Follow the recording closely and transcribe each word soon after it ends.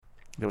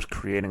that was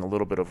creating a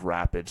little bit of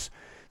rapids.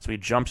 So he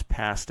jumps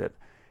past it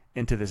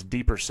into this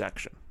deeper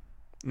section.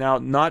 Now,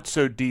 not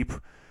so deep.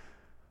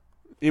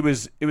 It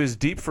was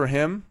deep for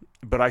him,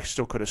 but I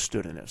still could have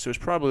stood in it. So it was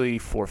probably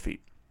 4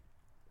 feet.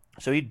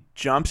 So he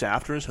jumps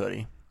after his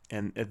hoodie,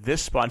 and at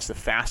this spot, it's the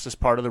fastest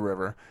part of the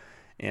river,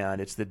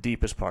 and it's the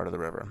deepest part of the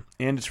river,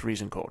 and it's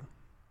freezing cold.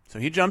 So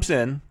he jumps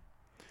in,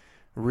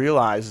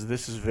 realizes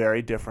this is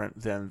very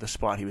different than the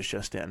spot he was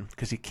just in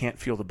because he can't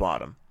feel the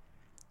bottom.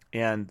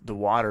 And the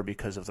water,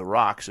 because of the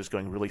rocks, is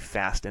going really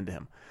fast into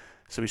him.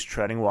 So he's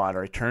treading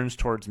water. He turns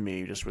towards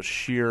me just with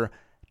sheer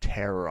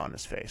terror on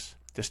his face,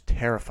 just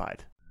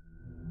terrified.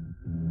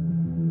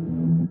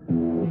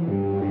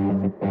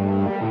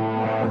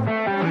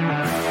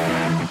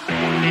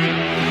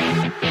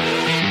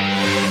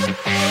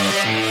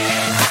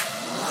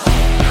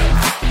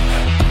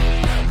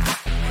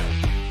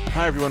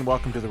 Hi, everyone.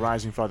 Welcome to the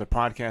Rising Father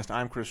podcast.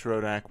 I'm Chris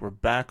Rodak. We're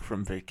back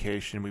from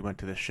vacation. We went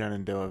to the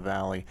Shenandoah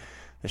Valley,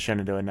 the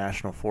Shenandoah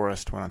National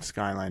Forest, went on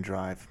Skyline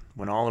Drive,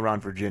 went all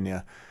around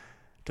Virginia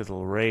to the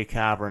Luray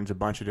Caverns, a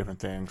bunch of different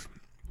things.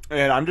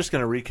 And I'm just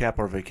going to recap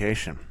our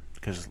vacation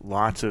because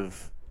lots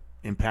of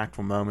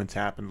impactful moments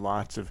happened,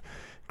 lots of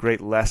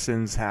great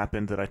lessons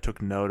happened that I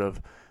took note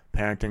of,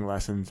 parenting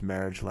lessons,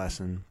 marriage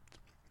lessons,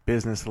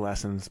 business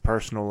lessons,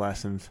 personal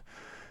lessons,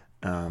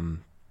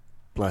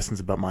 lessons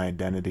about my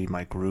identity,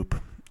 my group,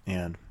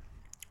 and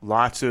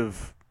lots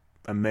of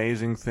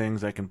amazing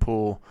things I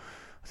was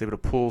able to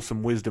pull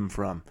some wisdom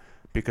from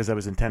because I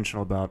was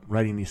intentional about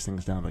writing these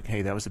things down. Like,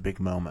 hey, that was a big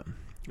moment.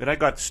 And I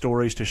got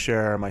stories to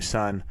share. My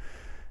son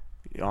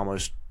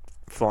almost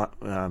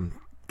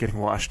getting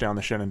washed down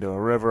the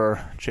Shenandoah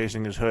River,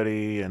 chasing his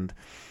hoodie, and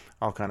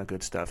all kind of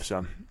good stuff. So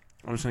I'm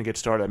just going to get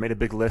started. I made a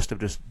big list of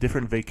just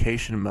different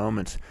vacation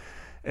moments.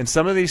 And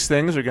some of these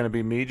things are going to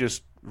be me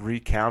just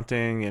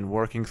recounting and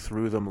working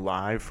through them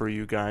live for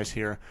you guys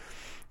here.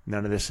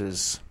 None of this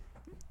is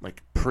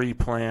like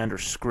pre-planned or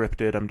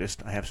scripted.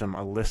 I have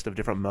a list of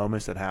different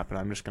moments that happen.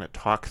 I'm just going to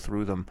talk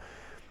through them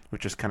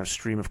with just kind of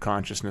stream of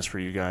consciousness for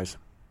you guys.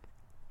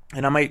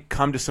 And I might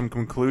come to some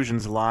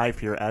conclusions live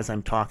here as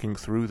I'm talking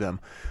through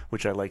them,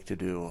 which I like to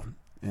do.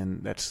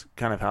 And that's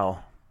kind of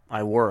how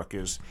I work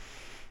is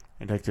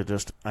I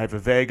have a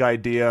vague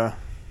idea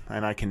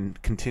and I can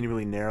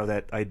continually narrow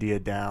that idea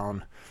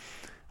down.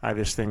 I have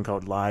this thing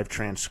called Live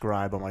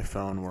Transcribe on my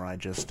phone where I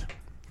just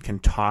can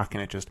talk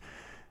and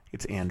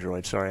it's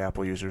Android, sorry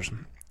Apple users.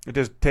 It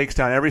just takes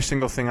down every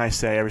single thing I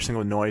say, every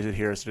single noise it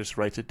hears, it just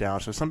writes it down.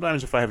 So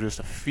sometimes if I have just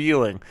a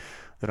feeling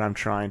that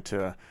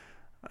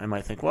I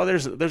might think, well,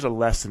 there's a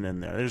lesson in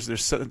there. There's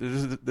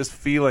this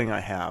feeling I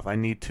have. I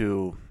need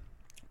to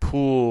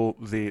pull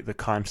the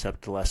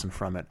concept, the lesson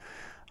from it.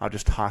 I'll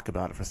just talk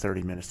about it for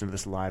 30 minutes into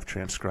this live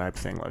transcribe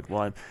thing. Like,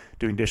 well, I'm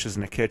doing dishes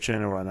in the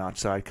kitchen or I'm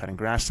outside cutting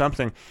grass,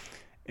 something.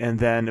 And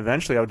then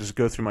eventually I'll just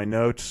go through my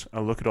notes.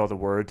 I'll look at all the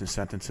words and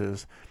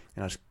sentences,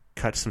 and I'll just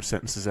cut some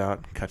sentences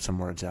out, cut some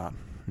words out,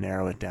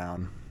 narrow it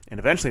down. And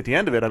eventually at the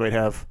end of it, I might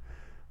have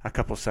a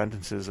couple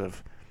sentences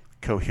of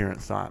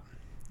coherent thought.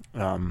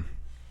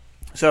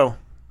 So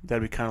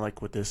that'd be kind of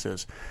like what this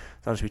is.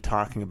 So I'll just be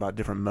talking about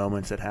different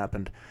moments that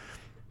happened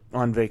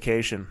on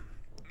vacation.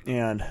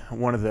 And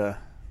one of the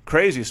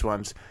craziest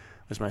ones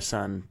was my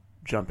son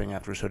jumping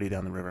after his hoodie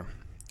down the river.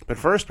 But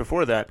first,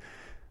 before that,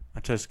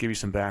 I'll just give you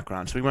some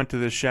background. So we went to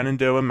the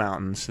Shenandoah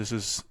Mountains. This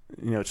is,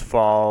 it's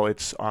fall,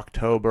 it's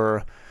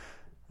October.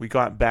 We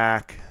got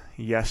back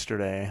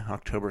yesterday,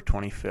 October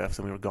 25th,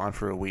 and we were gone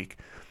for a week.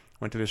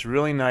 Went to this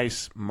really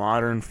nice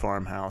modern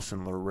farmhouse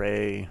in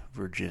Luray,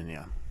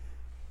 Virginia.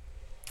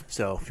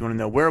 So if you want to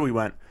know where we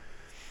went,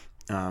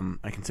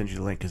 I can send you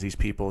the link because these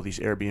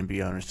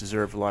Airbnb owners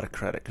deserve a lot of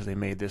credit because they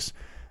made this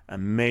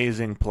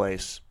amazing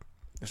place.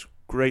 This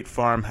great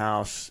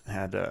farmhouse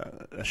had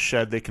a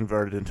shed they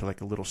converted into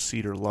like a little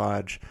cedar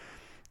lodge,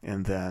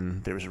 and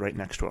then there was right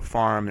next to a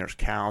farm. There's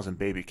cows and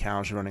baby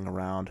cows running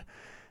around.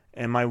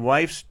 And my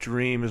wife's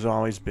dream has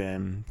always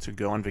been to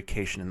go on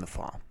vacation in the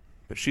fall.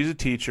 But she's a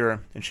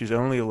teacher, and she's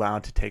only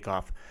allowed to take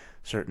off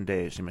certain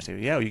days. You might say,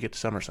 yeah, well, you get the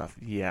summers off.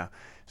 Yeah.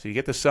 So you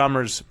get the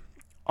summers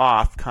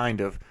off, kind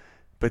of,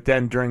 but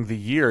then during the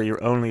year,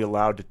 you're only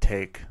allowed to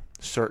take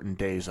certain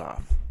days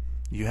off.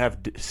 You have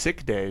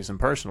sick days and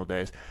personal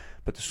days,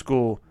 but the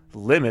school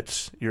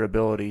limits your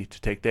ability to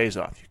take days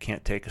off. You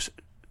can't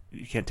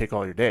take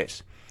all your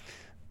days.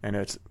 And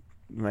you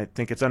might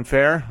think it's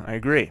unfair. I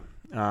agree.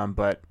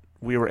 But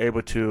we were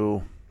able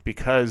to,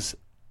 because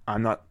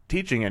I'm not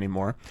teaching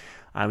anymore,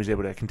 I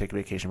can take a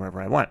vacation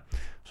wherever I want.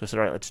 So I said,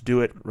 all right, let's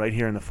do it right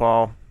here in the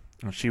fall.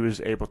 And she was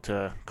able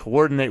to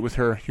coordinate with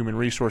her human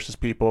resources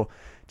people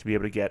to be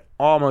able to get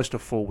almost a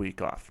full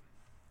week off.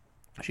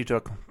 She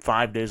took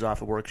 5 days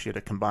off of work. She had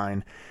to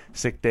combine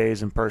sick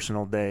days and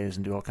personal days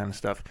and do all kinds of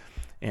stuff.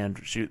 And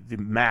the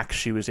max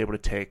she was able to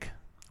take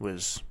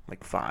was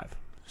like 5.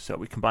 So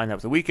we combined that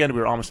with the weekend.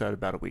 We were almost at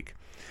about a week.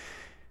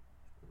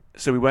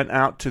 So we went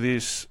out to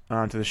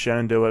the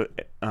Shenandoah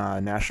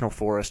National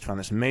Forest, found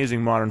this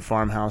amazing modern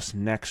farmhouse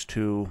next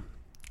to,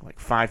 like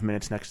 5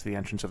 minutes next to the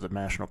entrance of the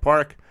national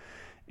park.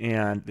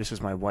 And this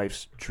is my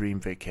wife's dream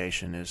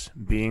vacation, is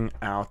being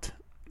out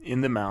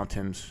in the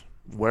mountains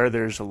where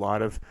there's a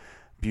lot of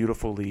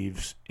beautiful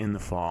leaves in the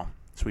fall.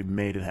 So we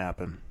made it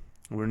happen.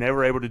 We were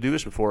never able to do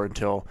this before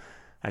until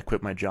I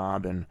quit my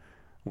job and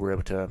were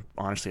able to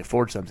honestly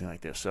afford something like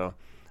this. So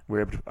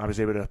I was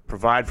able to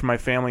provide for my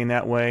family in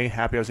that way.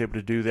 Happy I was able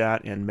to do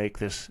that and make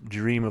this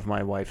dream of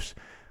my wife's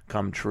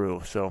come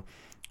true. So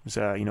it was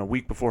a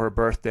week before her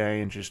birthday,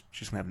 and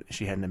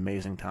she had an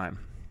amazing time.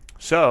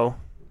 So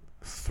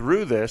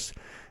through this,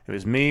 it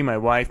was me, my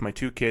wife, my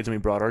 2 kids, and we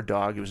brought our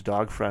dog. It was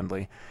dog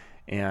friendly,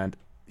 and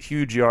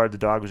huge yard. The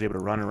dog was able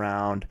to run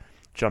around,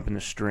 jump in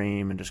the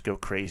stream, and just go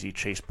crazy,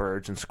 chase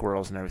birds and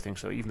squirrels and everything.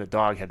 So even the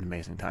dog had an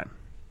amazing time.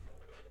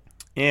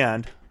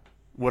 And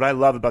what I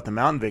love about the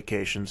mountain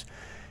vacations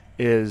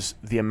is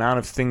the amount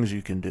of things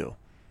you can do.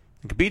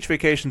 Beach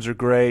vacations are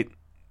great,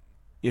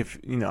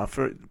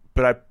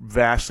 but I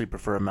vastly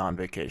prefer a mountain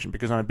vacation,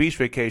 because on a beach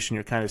vacation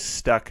you're kind of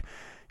stuck.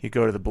 You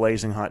go to the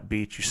blazing hot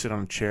beach, you sit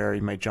on a chair,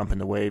 you might jump in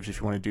the waves if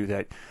you want to do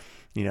that.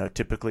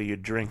 Typically you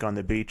drink on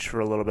the beach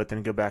for a little bit,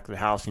 then go back to the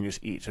house and you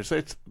just eat. So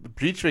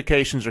beach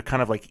vacations are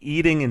kind of like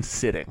eating and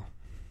sitting,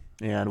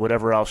 and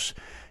whatever else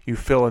you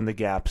fill in the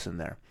gaps in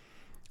there.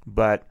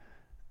 But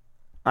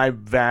I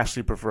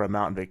vastly prefer a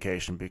mountain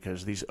vacation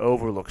because these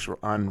overlooks were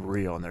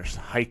unreal, and there's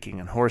hiking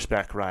and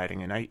horseback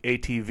riding and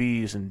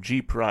ATVs and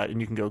Jeep ride, and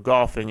you can go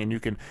golfing, and you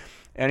can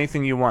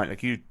anything you want.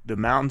 The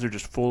mountains are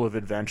just full of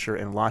adventure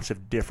and lots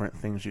of different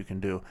things you can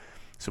do.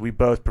 So we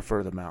both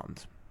prefer the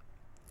mountains.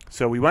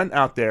 So we went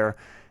out there,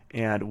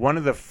 and one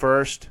of the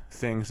first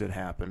things that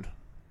happened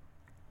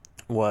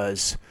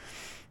was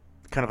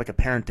kind of like a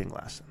parenting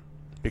lesson,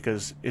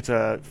 because it's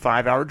a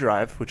 5-hour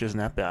drive, which isn't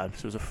that bad.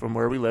 So it was from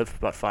where we live,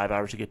 about 5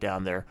 hours to get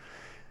down there.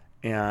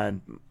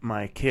 And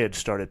my kids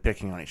started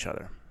picking on each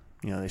other.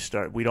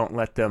 We don't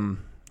let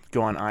them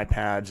go on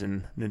iPads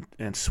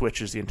and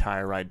switches the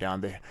entire ride down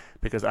there,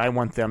 because I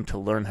want them to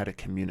learn how to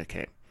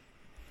communicate.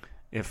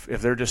 If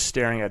they're just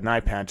staring at an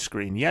iPad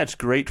screen, yeah, it's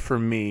great for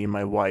me and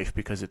my wife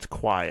because it's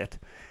quiet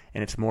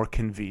and it's more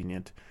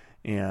convenient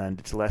and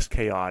it's less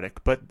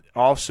chaotic, but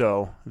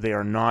also they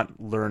are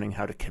not learning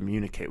how to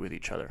communicate with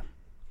each other.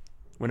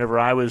 Whenever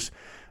I was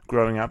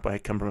growing up, I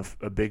come from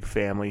a big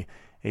family,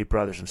 8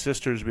 brothers and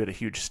sisters. We had a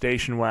huge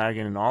station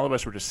wagon, and all of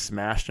us were just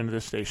smashed into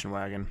the station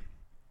wagon.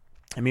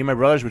 And me and my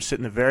brothers would sit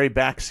in the very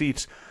back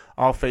seats,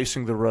 all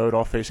facing the road,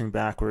 all facing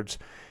backwards,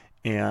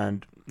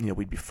 and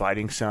we'd be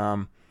fighting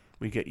some.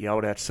 We'd get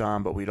yelled at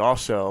some, but we'd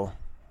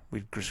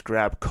just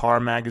grab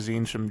car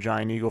magazines from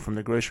Giant Eagle from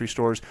the grocery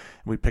stores,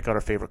 and we'd pick out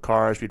our favorite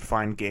cars. We'd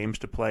find games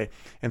to play.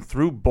 And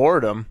through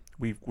boredom,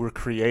 we were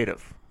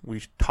creative.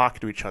 We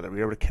talked to each other. We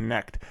were able to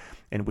connect,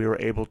 and we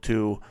were able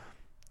to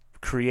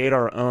create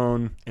our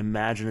own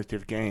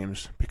imaginative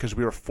games because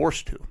we were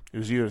forced to. It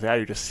was either that or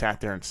you just sat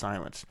there in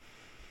silence.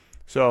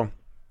 So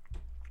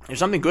there's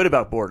something good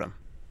about boredom.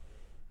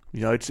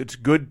 It's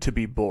good to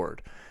be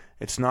bored.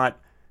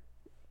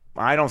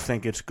 I don't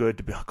think it's good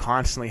to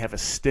constantly have a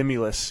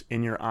stimulus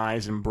in your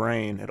eyes and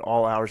brain at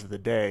all hours of the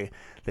day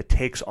that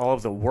takes all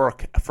of the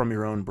work from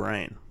your own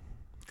brain.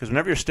 Because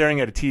whenever you're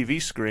staring at a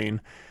TV screen,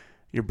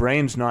 your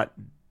brain's not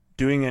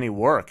doing any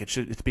work.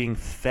 It's being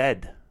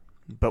fed.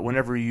 But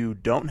whenever you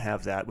don't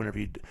have that,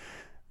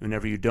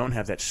 whenever you don't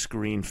have that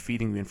screen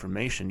feeding you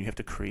information, you have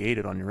to create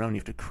it on your own. You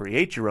have to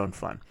create your own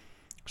fun.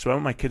 So I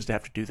want my kids to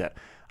have to do that.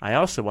 I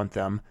also want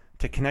them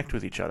to connect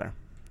with each other.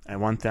 I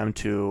want them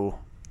to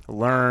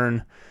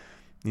learn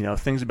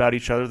things about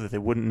each other that they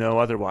wouldn't know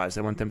otherwise.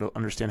 I want them to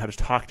understand how to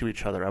talk to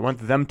each other.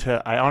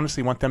 I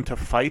honestly want them to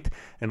fight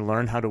and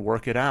learn how to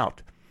work it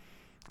out.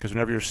 Because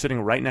whenever you're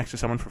sitting right next to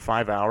someone for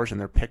 5 hours and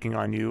they're picking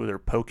on you, or they're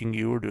poking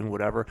you or doing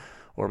whatever,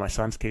 or in my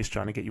son's case,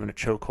 trying to get you in a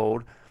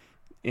chokehold,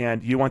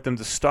 and you want them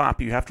to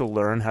stop, you have to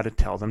learn how to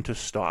tell them to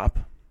stop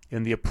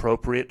in the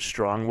appropriate,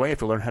 strong way. You have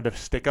to learn how to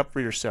stick up for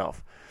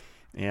yourself.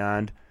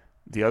 And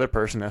the other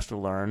person has to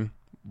learn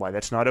why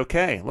that's not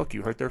okay. Look,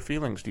 you hurt their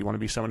feelings. Do you want to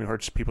be someone who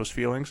hurts people's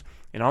feelings?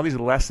 And all these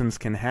lessons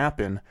can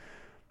happen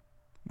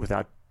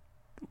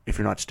if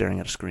you're not staring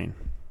at a screen.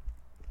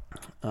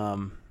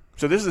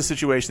 So this is a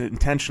situation that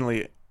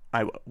intentionally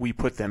we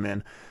put them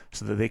in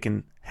so that they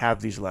can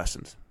have these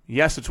lessons.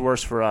 Yes, it's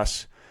worse for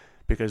us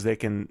because that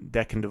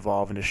can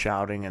devolve into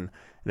shouting and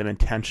them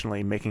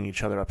intentionally making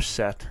each other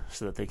upset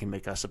so that they can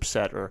make us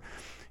upset. Or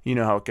you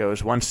know how it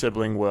goes. One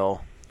sibling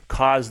will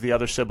cause the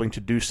other sibling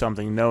to do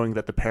something knowing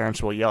that the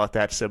parents will yell at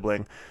that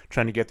sibling,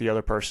 trying to get the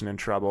other person in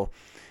trouble.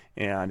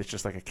 And it's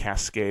just like a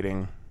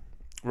cascading,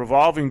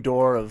 revolving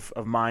door of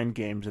mind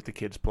games that the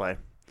kids play.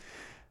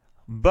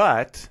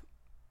 But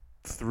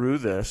through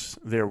this,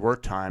 there were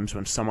times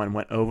when someone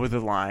went over the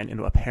line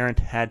and a parent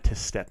had to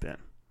step in.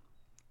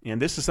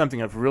 And this is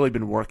something I've really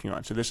been working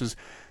on. So this is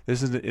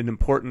an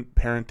important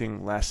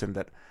parenting lesson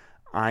that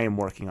I am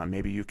working on.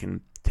 Maybe you can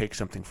take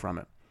something from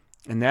it.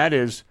 And that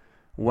is,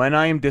 when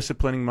I am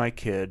disciplining my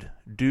kid,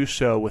 do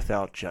so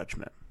without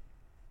judgment.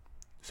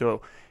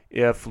 So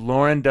if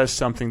Lauren does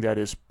something that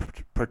is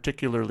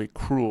particularly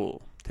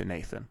cruel to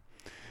Nathan,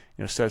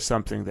 says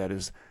something that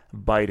is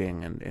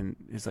biting and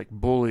is like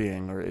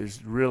bullying or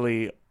is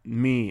really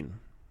mean,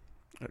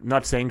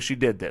 not saying she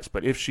did this,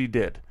 but if she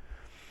did,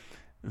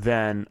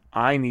 then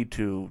I need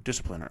to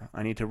discipline her.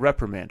 I need to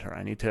reprimand her.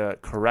 I need to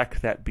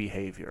correct that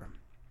behavior,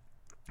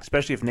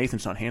 especially if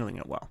Nathan's not handling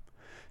it well.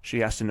 She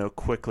has to know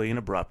quickly and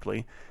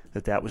abruptly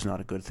that that was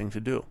not a good thing to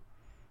do.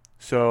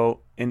 So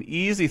an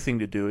easy thing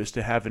to do is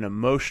to have an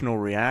emotional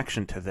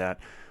reaction to that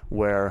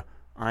where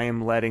I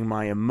am letting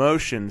my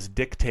emotions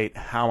dictate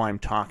how I'm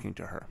talking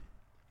to her.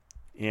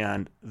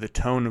 And the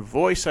tone of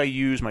voice I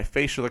use, my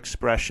facial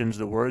expressions,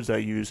 the words I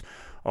use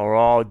are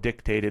all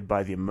dictated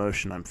by the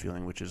emotion I'm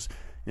feeling, which is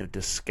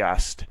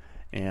disgust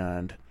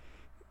and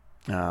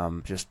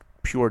just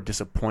pure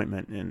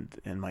disappointment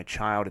in my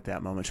child at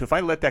that moment. So if I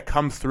let that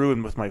come through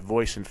and with my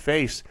voice and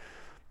face,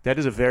 that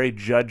is a very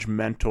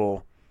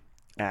judgmental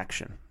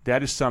action.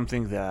 That is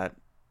something that,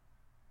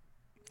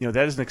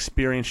 that is an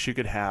experience she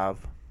could have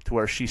to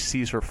where she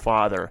sees her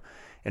father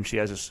and she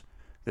has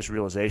this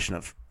realization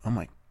of, oh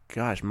my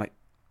gosh,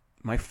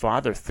 my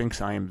father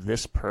thinks I am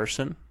this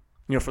person.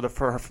 For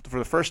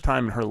the first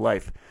time in her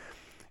life,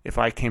 if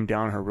I came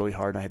down on her really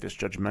hard and I had this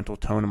judgmental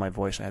tone in my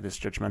voice, I had this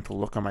judgmental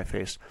look on my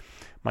face,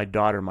 my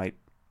daughter might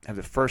have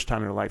the first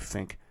time in her life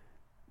think,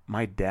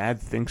 my dad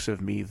thinks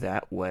of me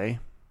that way,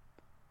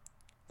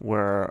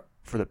 where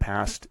for the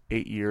past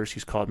 8 years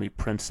he's called me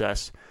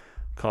princess,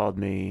 called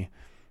me,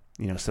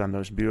 said I'm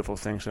those beautiful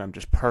things, that I'm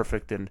just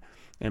perfect and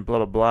blah,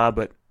 blah, blah,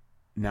 but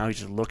now he's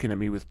just looking at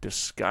me with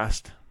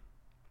disgust.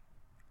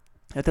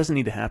 That doesn't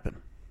need to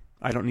happen.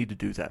 I don't need to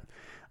do that.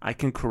 I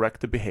can correct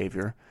the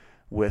behavior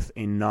with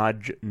a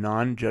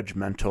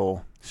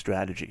non-judgmental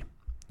strategy.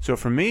 So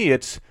for me,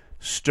 it's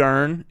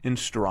stern and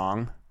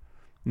strong,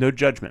 no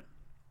judgment.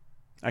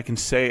 I can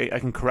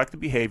correct the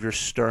behavior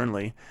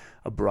sternly,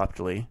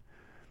 abruptly,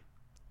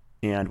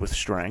 and with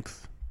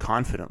strength,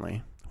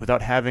 confidently,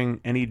 without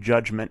having any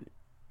judgment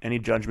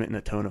in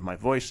the tone of my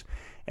voice,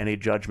 any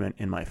judgment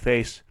in my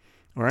face,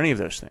 or any of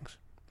those things.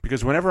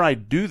 Because whenever I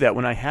do that,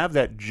 when I have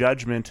that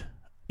judgment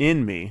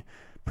in me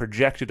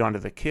projected onto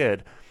the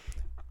kid,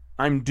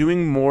 I'm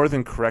doing more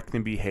than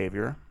correcting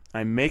behavior.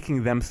 I'm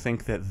making them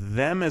think that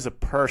them as a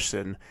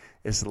person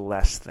is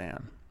less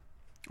than.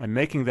 I'm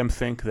making them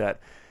think that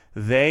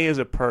they as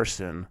a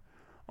person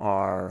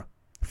are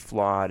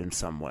flawed in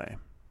some way.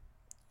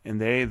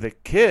 And the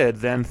kid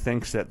then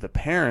thinks that the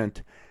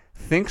parent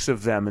thinks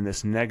of them in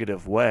this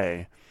negative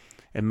way,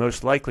 and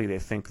most likely they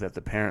think that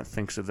the parent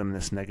thinks of them in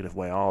this negative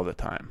way all the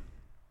time.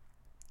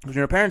 When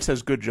your parent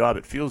says good job,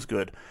 it feels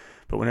good,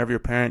 but whenever your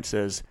parent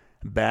says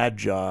bad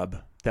job,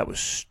 that was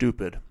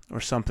stupid, or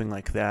something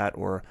like that,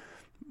 or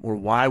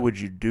why would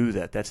you do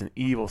that? That's an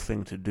evil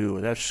thing to do,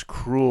 or that's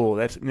cruel.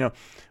 That's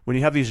when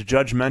you have these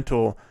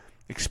judgmental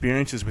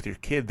experiences with your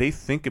kid, they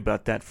think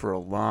about that for a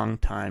long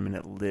time, and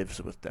it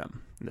lives with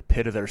them in the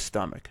pit of their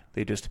stomach.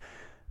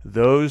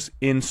 Those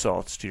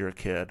insults to your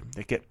kid,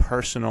 they get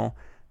personal,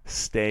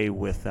 stay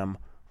with them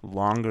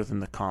longer than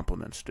the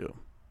compliments do.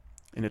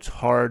 And it's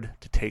hard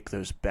to take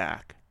those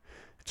back.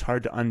 It's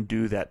hard to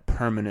undo that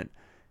permanent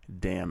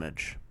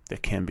damage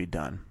that can be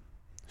done.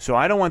 So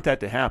I don't want that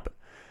to happen,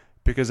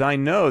 because I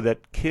know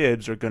that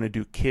kids are going to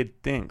do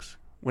kid things.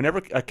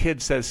 Whenever a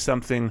kid says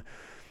something,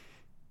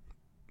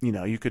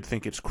 you could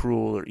think it's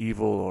cruel or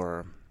evil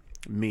or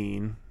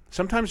mean.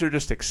 Sometimes they're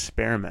just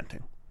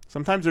experimenting.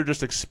 Sometimes they're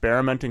just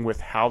experimenting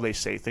with how they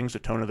say things, the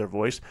tone of their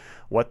voice,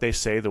 what they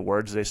say, the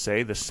words they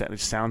say, the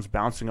sounds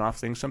bouncing off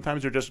things.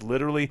 Sometimes they're just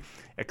literally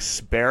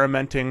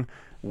experimenting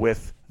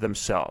with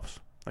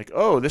themselves. Like,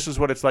 oh, this is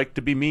what it's like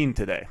to be mean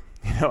today.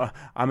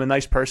 I'm a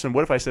nice person.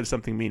 What if I said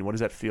something mean? What does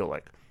that feel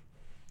like?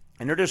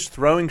 And they're just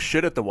throwing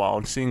shit at the wall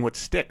and seeing what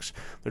sticks.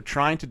 They're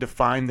trying to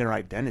define their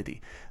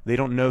identity. They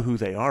don't know who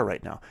they are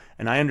right now.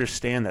 And I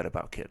understand that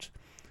about kids.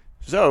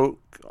 So,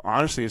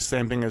 honestly, it's the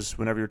same thing as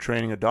whenever you're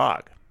training a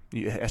dog.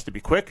 It has to be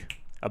quick,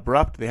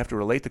 abrupt. They have to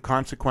relate the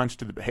consequence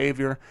to the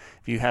behavior.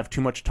 If you have too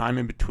much time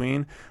in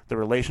between, the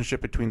relationship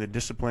between the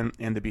discipline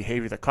and the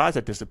behavior that caused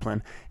that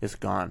discipline is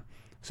gone.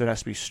 So it has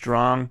to be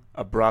strong,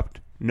 abrupt,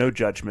 no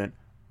judgment,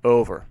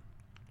 over.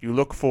 You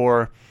look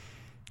for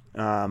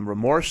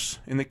remorse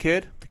in the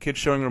kid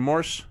showing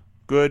remorse,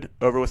 good,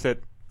 over with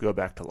it, go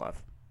back to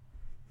love.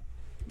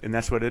 And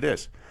that's what it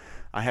is.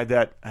 I had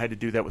to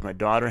do that with my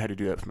daughter, I had to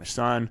do that with my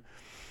son,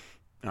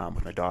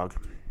 with my dog.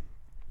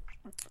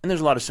 And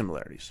there's a lot of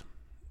similarities.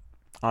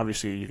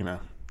 Obviously, you're going to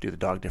do the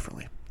dog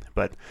differently.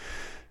 But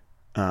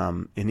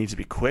it needs to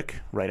be quick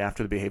right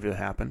after the behavior that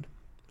happened,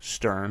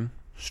 stern,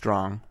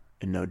 strong,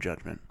 and no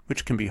judgment,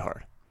 which can be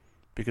hard.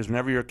 Because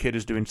whenever your kid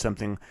is doing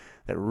something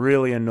that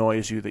really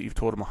annoys you, that you've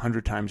told them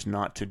 100 times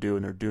not to do,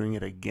 and they're doing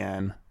it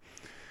again,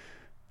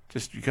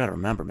 you got to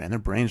remember, man, their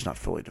brain's not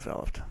fully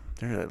developed.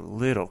 They're a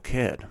little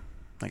kid.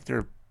 Like,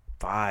 they're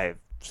 5,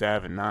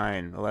 7,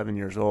 9, 11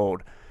 years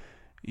old.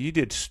 You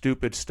did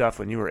stupid stuff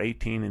when you were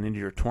 18 and into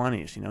your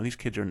 20s. These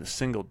kids are in the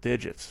single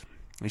digits.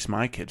 At least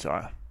my kids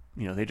are.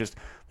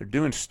 They're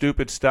doing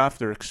stupid stuff.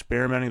 They're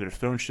experimenting. They're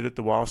throwing shit at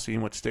the wall,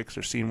 seeing what sticks.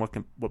 They're seeing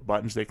what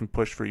buttons they can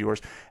push for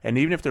yours. And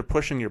even if they're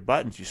pushing your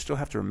buttons, you still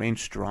have to remain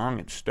strong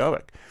and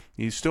stoic.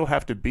 You still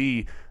have to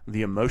be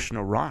the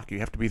emotional rock. You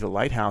have to be the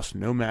lighthouse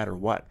no matter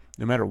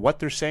what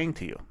they're saying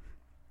to you.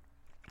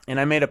 And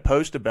I made a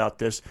post about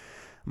this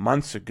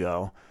months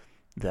ago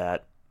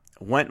that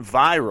went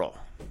viral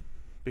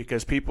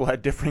because people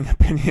had differing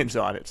opinions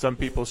on it. Some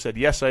people said,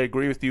 yes, I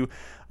agree with you.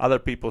 Other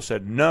people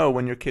said, no,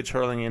 when your kid's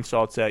hurling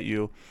insults at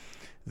you,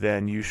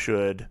 then you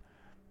should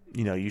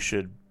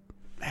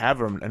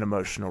have an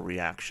emotional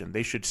reaction.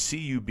 They should see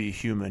you be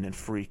human and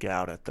freak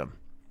out at them.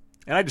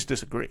 And I just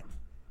disagree.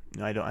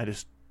 I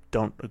just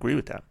don't agree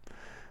with that.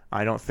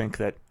 I don't think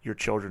that your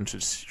children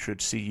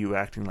should see you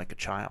acting like a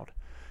child.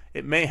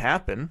 It may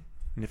happen,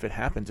 and if it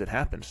happens, it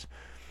happens.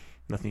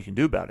 Nothing you can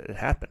do about it. It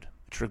happened.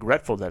 It's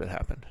regretful that it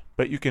happened.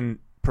 But you can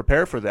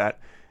prepare for that,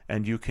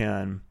 and you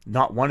can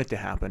not want it to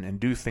happen and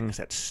do things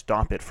that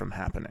stop it from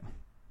happening.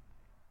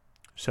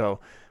 So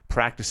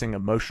practicing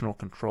emotional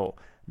control,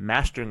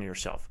 mastering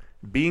yourself,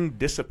 being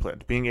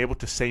disciplined, being able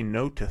to say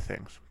no to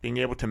things, being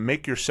able to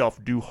make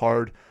yourself do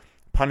hard,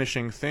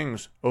 punishing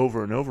things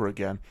over and over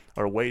again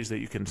are ways that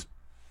you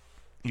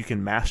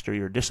can master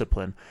your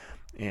discipline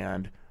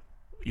and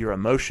your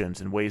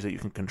emotions in ways that you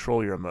can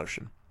control your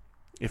emotion.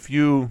 If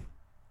you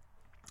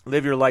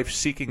live your life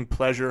seeking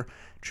pleasure,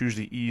 choose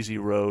the easy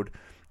road,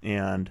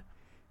 and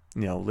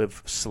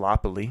live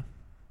sloppily,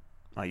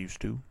 I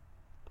used to,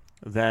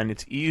 then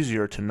it's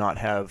easier to not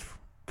have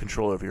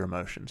control over your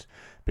emotions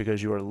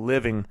because you are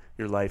living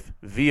your life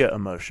via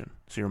emotion.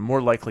 So you're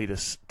more likely to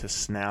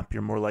snap,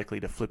 you're more likely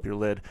to flip your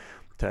lid,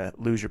 to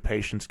lose your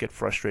patience, get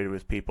frustrated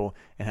with people,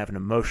 and have an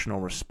emotional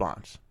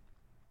response.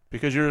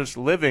 Because you're just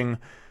living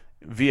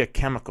via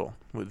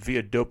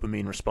via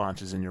dopamine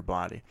responses in your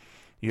body.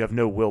 You have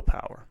no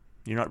willpower.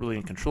 You're not really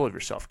in control of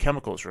yourself.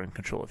 Chemicals are in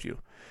control of you.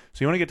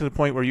 So you want to get to the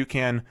point where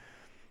it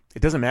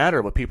doesn't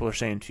matter what people are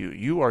saying to you.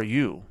 You are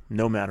you,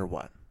 no matter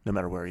what, no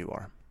matter where you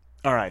are.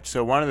 All right,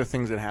 so one of the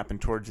things that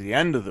happened towards the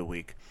end of the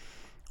week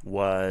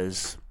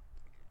was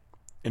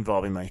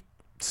involving my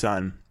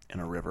son in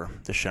a river,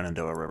 the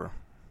Shenandoah River.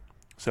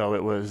 So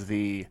it was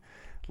the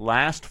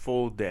last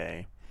full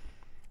day,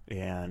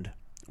 and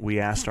we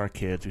asked our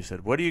kids, we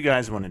said, what do you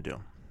guys want to do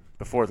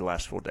before the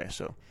last full day?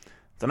 So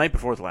the night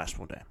before the last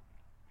full day,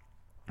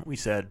 we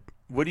said,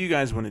 what do you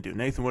guys want to do?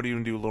 Nathan, what do you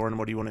want to do? Lauren,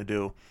 what do you want to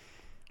do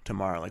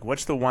tomorrow? Like,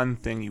 what's the one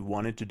thing you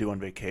wanted to do on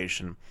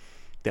vacation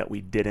that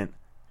we didn't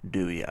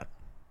do yet?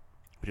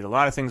 We did a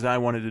lot of things I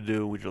wanted to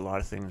do. We did a lot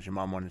of things your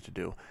mom wanted to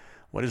do.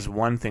 What is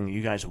one thing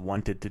you guys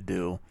wanted to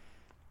do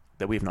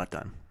that we've not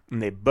done?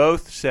 And they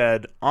both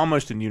said,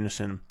 almost in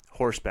unison,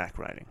 horseback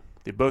riding.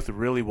 They both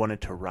really wanted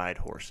to ride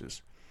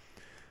horses.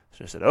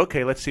 So I said,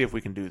 okay, let's see if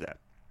we can do that.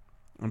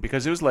 And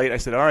because it was late, I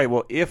said, all right,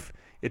 well, if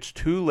it's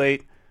too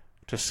late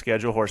to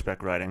schedule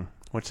horseback riding,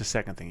 what's the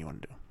second thing you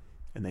want to do?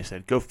 And they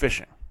said, go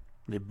fishing.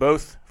 They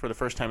both, for the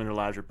first time in their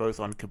lives, are both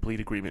on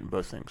complete agreement in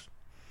both things.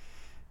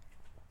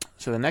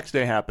 So the next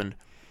day happened.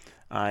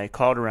 I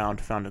called around,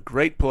 found a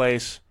great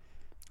place.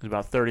 It was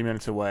about 30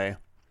 minutes away,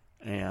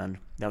 and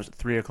that was at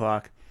 3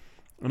 o'clock.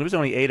 And it was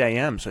only 8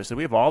 a.m., so I said,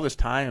 we have all this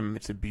time.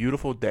 It's a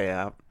beautiful day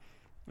out.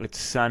 It's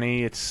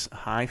sunny. It's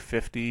high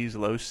 50s,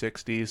 low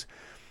 60s.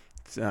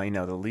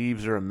 The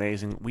leaves are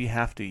amazing. We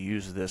have to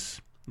use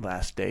this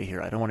last day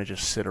here. I don't want to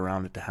just sit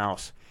around at the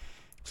house.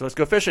 So let's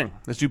go fishing.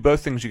 Let's do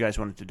both things you guys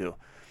wanted to do.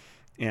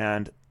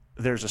 And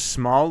there's a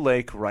small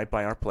lake right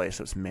by our place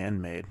that's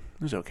man-made.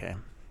 It was okay.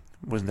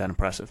 It wasn't that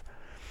impressive.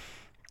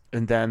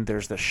 And then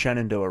there's the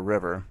Shenandoah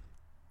River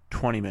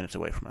 20 minutes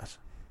away from us.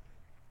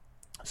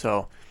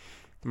 So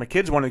my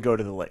kids wanted to go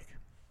to the lake.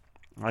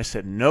 I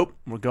said, nope,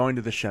 we're going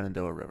to the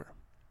Shenandoah River.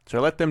 So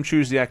I let them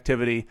choose the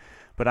activity,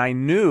 but I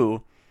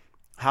knew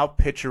how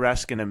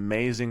picturesque and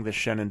amazing the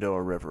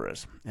Shenandoah River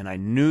is. And I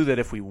knew that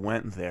if we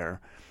went there,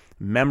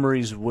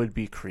 memories would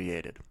be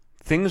created.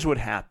 Things would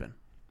happen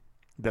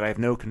that I have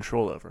no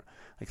control over.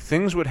 Like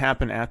things would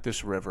happen at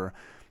this river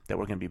that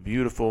were going to be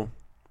beautiful,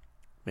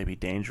 maybe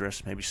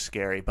dangerous, maybe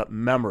scary, but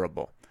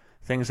memorable.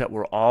 Things that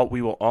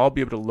we will all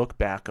be able to look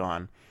back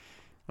on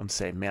and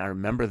say, man, I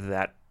remember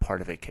that part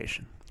of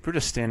vacation. If we're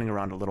just standing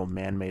around a little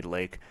man-made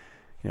lake,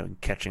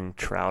 catching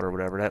trout or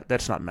whatever,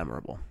 that's not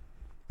memorable.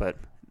 But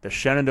the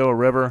Shenandoah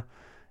River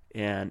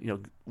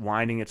and,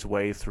 winding its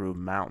way through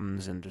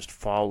mountains and just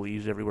fall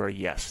leaves everywhere,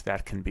 yes,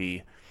 that can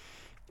be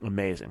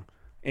amazing.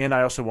 And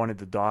I also wanted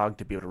the dog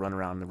to be able to run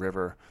around the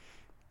river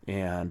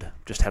and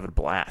just have a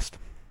blast.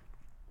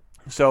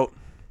 So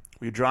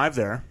we drive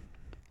there.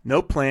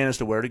 No plan as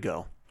to where to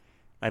go.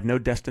 I have no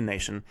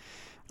destination.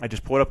 I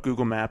just pulled up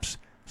Google Maps,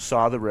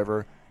 saw the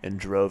river, and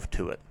drove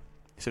to it.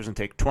 It says it's going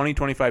to take 20,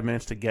 25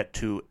 minutes to get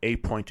to a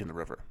point in the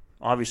river.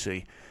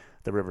 Obviously,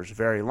 the river is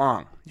very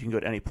long. You can go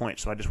to any point.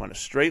 So I just went a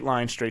straight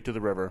line straight to the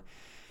river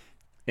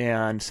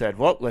and said,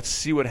 well, let's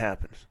see what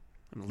happens.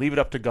 I'm going to leave it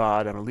up to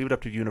God. I'm going to leave it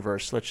up to the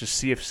universe. Let's just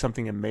see if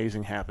something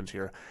amazing happens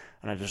here.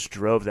 And I just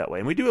drove that way.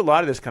 And we do a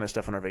lot of this kind of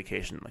stuff on our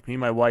vacation. Like me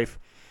and my wife,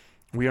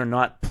 we are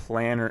not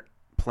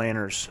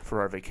planners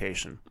for our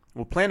vacation.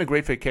 We'll plan a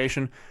great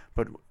vacation,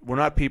 but we're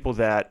not people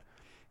that,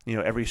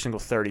 every single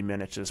 30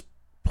 minutes is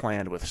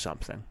planned with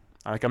something.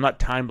 Like, I'm not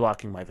time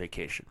blocking my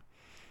vacation.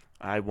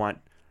 I want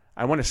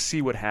to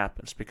see what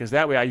happens, because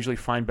that way I usually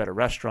find better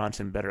restaurants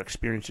and better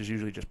experiences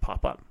usually just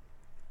pop up.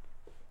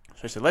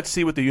 So I said, let's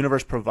see what the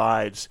universe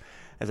provides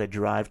as I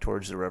drive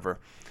towards the river.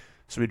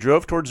 So we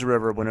drove towards the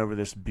river, went over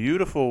this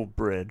beautiful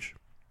bridge,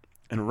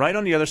 and right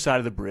on the other side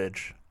of the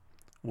bridge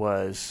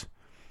was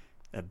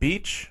a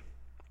beach,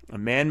 a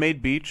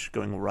man-made beach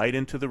going right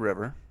into the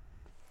river,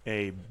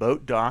 a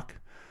boat dock,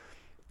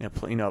 a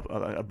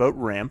boat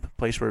ramp, a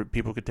place where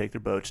people could take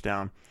their boats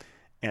down,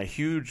 and a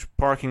huge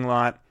parking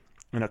lot,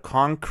 and a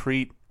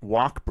concrete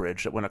walk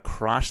bridge that went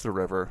across the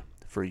river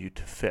for you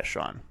to fish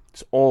on.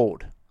 It's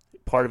old.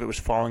 Part of it was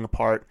falling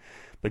apart,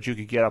 but you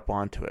could get up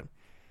onto it.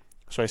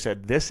 So I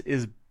said, this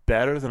is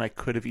better than I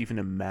could have even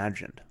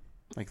imagined.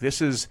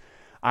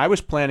 I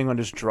was planning on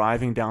just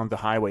driving down the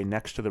highway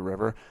next to the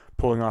river,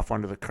 pulling off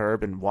onto the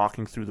curb and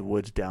walking through the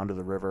woods down to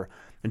the river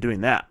and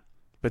doing that.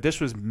 But this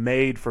was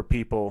made for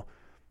people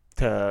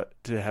to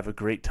have a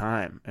great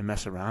time and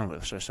mess around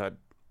with. So I said,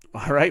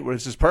 all right, well,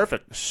 this is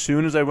perfect. As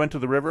soon as I went to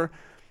the river,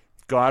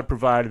 God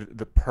provided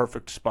the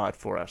perfect spot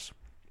for us.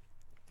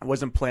 I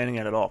wasn't planning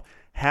it at all.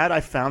 Had I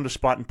found a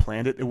spot and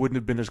planned it, it wouldn't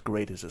have been as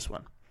great as this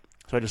one.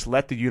 So I just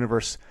let the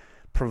universe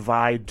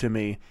provide to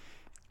me,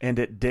 and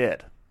it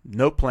did.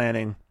 No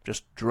planning,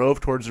 just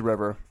drove towards the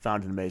river,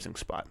 found an amazing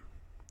spot.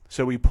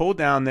 So we pulled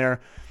down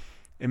there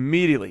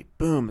immediately.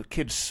 Boom, the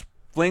kids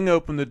fling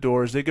open the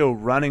doors. They go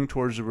running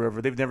towards the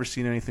river. They've never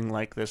seen anything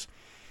like this,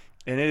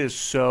 and it is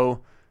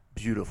so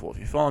beautiful. If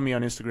you follow me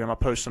on Instagram, I'll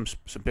post some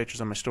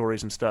pictures on my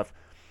stories and stuff.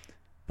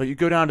 But you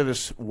go down to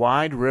this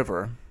wide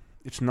river.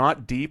 It's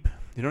not deep.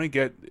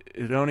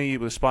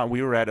 The spot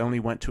we were at only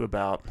went to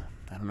about,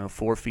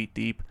 4 feet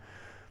deep.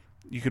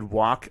 You could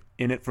walk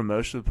in it for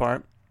most of the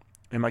part.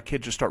 And my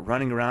kids just start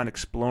running around,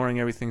 exploring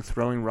everything,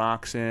 throwing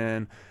rocks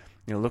in,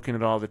 looking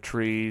at all the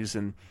trees.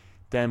 And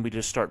then we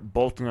just start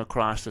bolting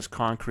across this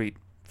concrete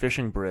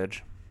fishing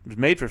bridge. It was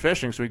made for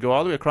fishing, so we go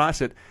all the way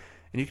across it.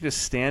 And you can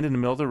just stand in the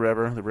middle of the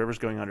river. The river's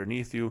going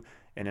underneath you.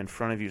 And in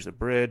front of you is the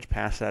bridge.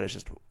 Past that is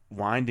just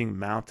winding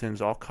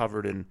mountains, all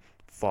covered in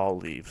fall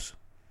leaves.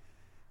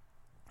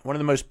 One of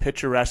the most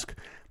picturesque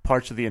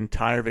parts of the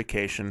entire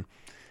vacation,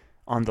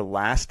 on the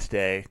last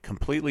day,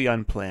 completely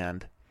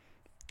unplanned,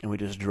 and we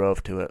just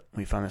drove to it.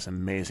 We found this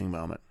amazing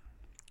moment.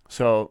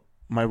 So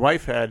my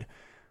wife had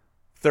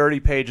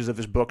 30 pages of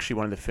this book she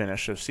wanted to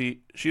finish. So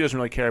she doesn't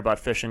really care about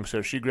fishing,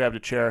 so she grabbed a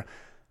chair,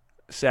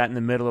 sat in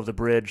the middle of the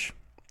bridge,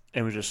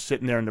 and was just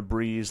sitting there in the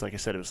breeze. Like I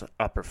said, it was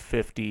upper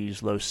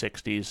 50s, low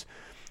 60s.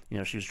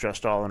 She was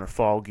dressed all in her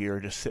fall gear,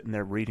 just sitting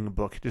there reading a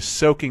book, just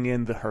soaking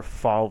in her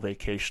fall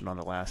vacation on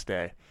the last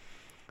day.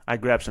 I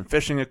grabbed some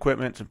fishing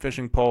equipment, some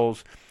fishing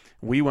poles.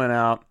 We went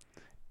out,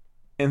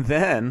 and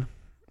then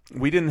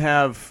we didn't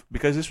have,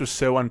 because this was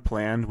so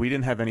unplanned, we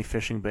didn't have any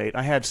fishing bait.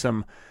 I had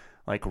some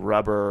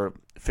rubber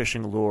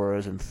fishing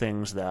lures and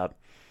things that,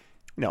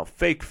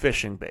 fake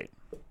fishing bait,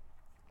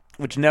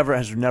 which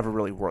has never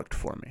really worked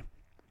for me.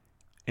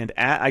 And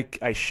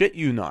I shit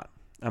you not,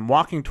 I'm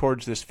walking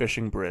towards this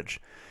fishing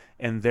bridge,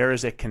 and there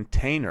is a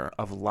container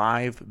of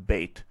live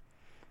bait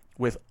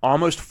with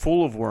almost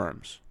full of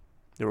worms.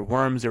 There were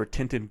worms, they were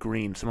tinted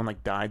green. Someone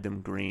dyed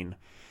them green.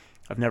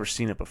 I've never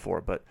seen it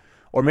before,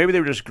 or maybe they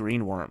were just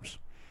green worms.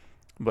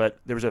 But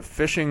there's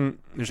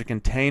a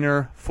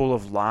container full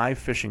of live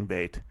fishing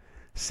bait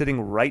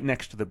sitting right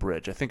next to the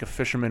bridge. I think a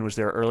fisherman was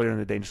there earlier in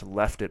the day and just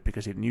left it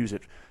because he didn't use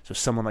it, so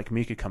someone like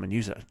me could come and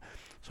use it.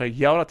 So I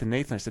yelled out to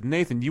Nathan. I said,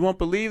 Nathan, you won't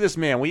believe this,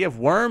 man. We have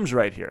worms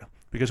right here.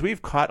 Because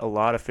we've caught a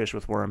lot of fish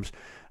with worms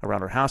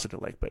around our house at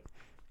the lake, but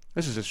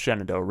this is the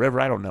Shenandoah River.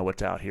 I don't know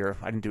what's out here.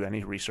 I didn't do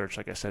any research,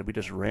 like I said. We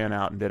just ran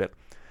out and did it.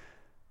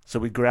 So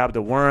we grabbed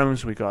the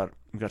worms. We got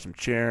some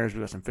chairs.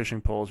 We got some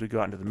fishing poles. We go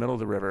out into the middle of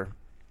the river,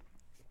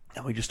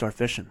 and we just start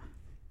fishing.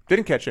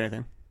 Didn't catch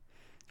anything,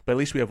 but at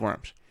least we have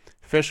worms.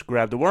 Fish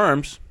grabbed the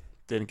worms.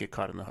 Didn't get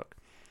caught in the hook.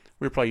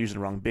 We were probably using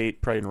the wrong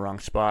bait, probably in the wrong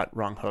spot,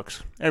 wrong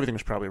hooks. Everything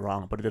was probably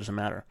wrong, but it doesn't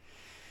matter.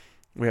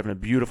 We're having a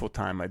beautiful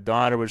time. My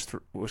daughter was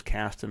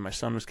casting. My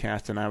son was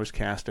casting. I was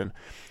casting.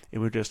 It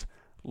was just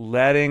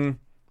letting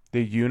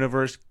the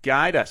universe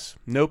guide us.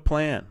 No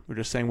plan. We're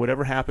just saying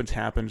whatever happens,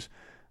 happens.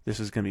 This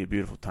is going to be a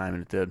beautiful time,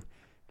 and it did.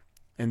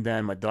 And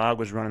then my dog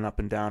was running up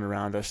and down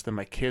around us. Then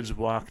my kids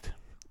walked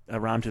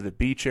around to the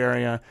beach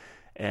area,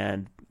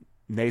 and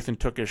Nathan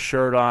took his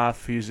shirt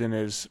off. He's in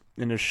his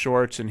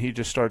shorts, and he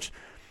just starts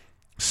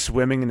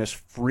swimming in this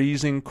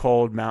freezing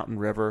cold mountain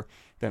river.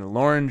 Then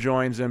Lauren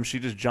joins him. She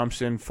just jumps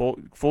in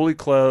fully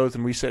clothed,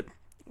 and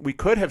we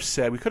could have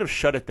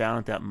shut it down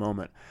at that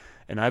moment.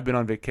 And I've been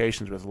on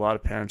vacations with a lot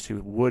of parents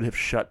who would have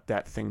shut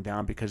that thing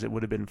down because it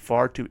would have been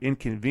far too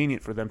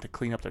inconvenient for them to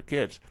clean up their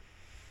kids.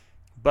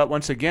 But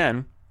once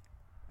again,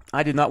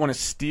 I did not want to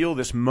steal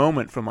this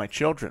moment from my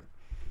children.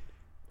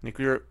 Like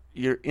you're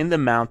in the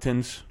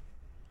mountains,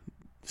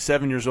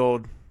 7 years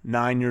old,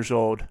 9 years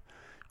old,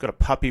 got a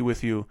puppy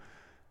with you,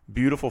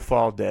 beautiful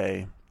fall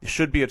day. You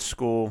should be at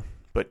school,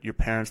 but your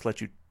parents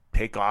let you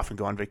take off and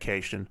go on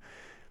vacation.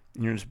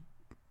 And you're in this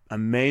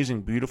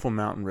amazing, beautiful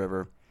mountain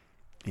river.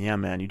 Yeah,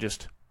 man, you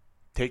just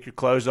take your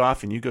clothes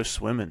off and you go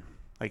swimming.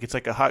 Like it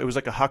was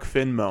like a Huck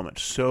Finn moment.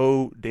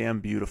 So damn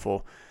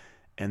beautiful.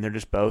 And they're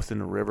just both in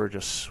the river,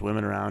 just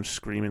swimming around,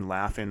 screaming,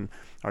 laughing.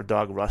 Our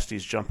dog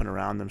Rusty's jumping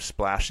around them,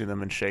 splashing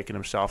them and shaking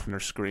himself, and they're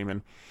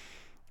screaming.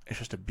 It's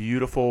just a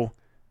beautiful,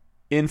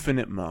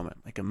 infinite moment,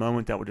 like a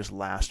moment that would just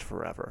last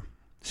forever.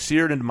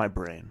 Seared into my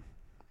brain.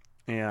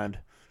 And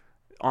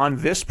on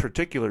this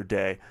particular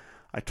day,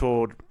 I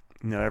told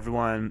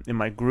everyone in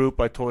my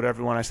group, I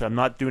said, I'm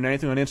not doing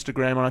anything on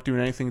Instagram. I'm not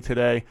doing anything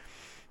today.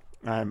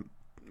 I'm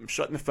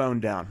shutting the phone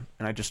down.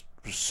 And I just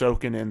was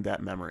soaking in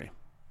that memory.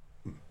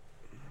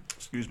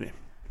 Excuse me.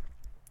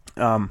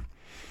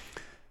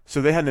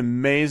 So they had an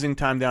amazing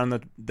time down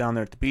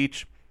there at the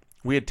beach.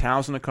 We had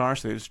towels in the car,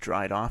 so they just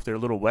dried off. They were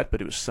a little wet,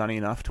 but it was sunny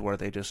enough to where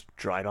they just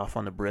dried off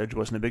on the bridge. It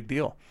wasn't a big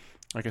deal.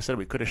 Like I said,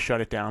 we could have shut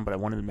it down, but I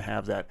wanted them to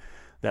have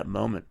that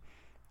moment.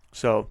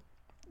 So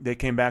they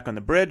came back on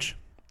the bridge,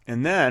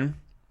 and then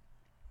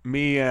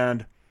me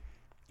and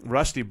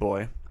Rusty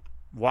Boy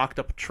walked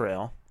up a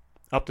trail,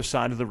 up the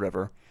side of the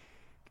river,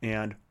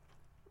 and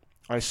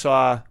I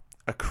saw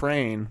a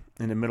crane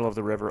in the middle of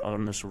the river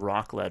on this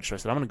rock ledge. So I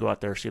said, I'm going to go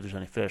out there and see if there's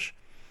any fish.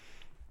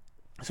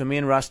 So me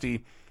and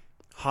Rusty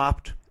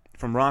hopped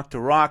from rock to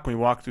rock. We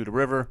walked through the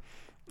river,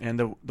 and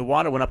the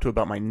water went up to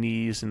about my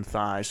knees and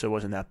thighs, so it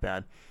wasn't that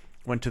bad.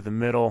 Went to the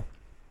middle,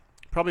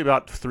 probably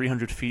about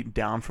 300 feet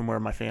down from where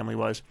my family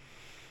was,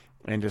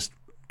 and just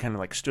kind of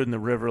like stood in the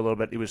river a little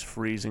bit. It was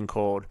freezing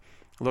cold.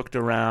 Looked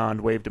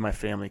around, waved to my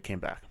family, came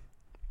back.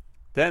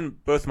 Then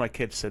both of my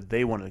kids said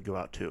they wanted to go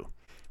out too.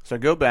 So I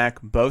go back.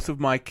 Both of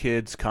my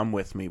kids come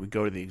with me. We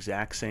go to the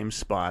exact same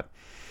spot,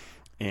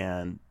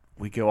 and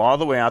we go all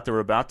the way out there.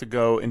 We're about to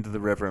go into the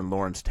river, and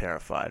Lauren's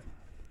terrified.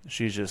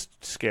 She's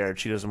just scared.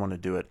 She doesn't want to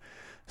do it.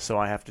 So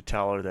I have to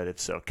tell her that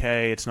it's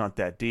okay. It's not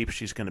that deep.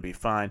 She's going to be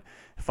fine.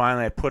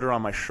 Finally, I put her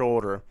on my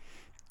shoulder,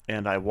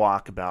 and I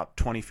walk about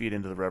 20 feet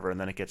into the river, and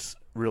then it gets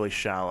really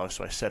shallow,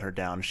 so I set her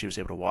down, and she was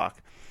able to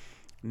walk.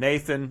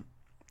 Nathan,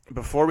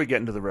 before we get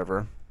into the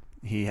river,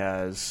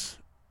 he's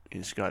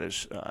got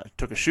his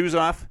took his shoes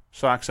off,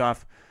 socks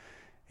off.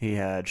 He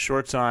had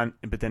shorts on,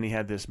 but then he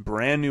had this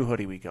brand new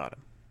hoodie we got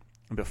him.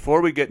 And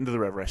before we get into the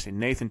river, I say,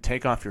 Nathan,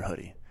 take off your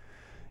hoodie.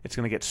 It's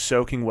going to get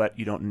soaking wet.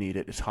 You don't need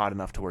it. It's hot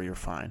enough to where you're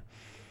fine.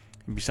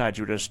 And besides,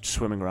 you were just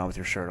swimming around with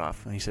your shirt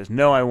off. And he says,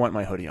 no, I want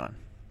my hoodie on.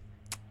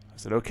 I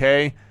said,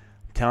 okay,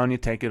 I'm telling you,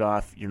 take it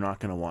off. You're not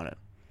going to want it.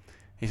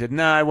 He said,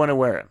 no, I want to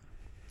wear it.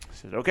 I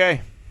said,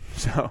 okay.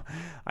 So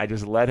I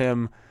just let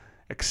him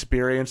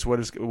experience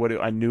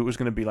what I knew it was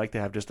going to be like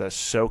to have just a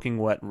soaking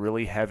wet,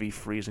 really heavy,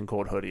 freezing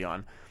cold hoodie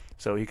on,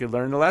 so he could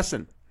learn the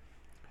lesson.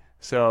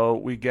 So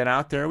we get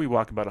out there. We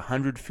walk about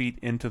 100 feet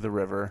into the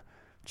river.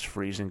 It's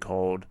freezing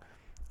cold.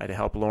 I had to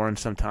help Lauren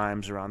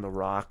sometimes around the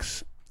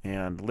rocks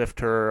and lift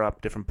her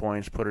up different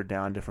points, put her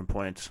down different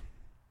points.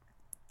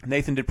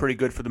 Nathan did pretty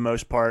good for the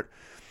most part.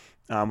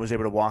 Was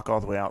able to walk all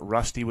the way out.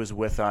 Rusty was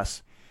with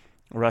us.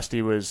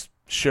 Rusty was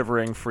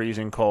shivering,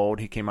 freezing cold.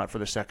 He came out for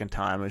the second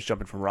time and was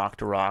jumping from rock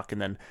to rock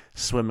and then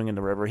swimming in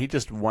the river. He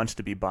just wants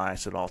to be by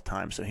us at all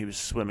times, so he was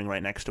swimming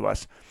right next to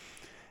us.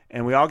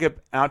 And we all get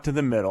out to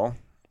the middle.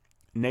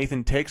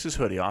 Nathan takes his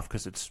hoodie off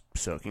because it's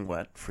soaking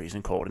wet,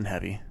 freezing cold, and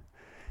heavy.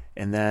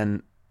 And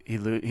then he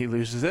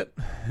loses it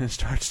and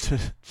starts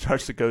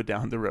to go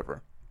down the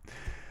river.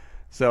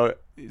 So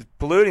he's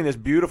polluting this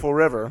beautiful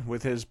river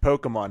with his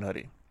Pokemon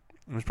hoodie.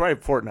 It was probably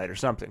Fortnite or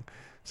something.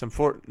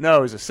 No,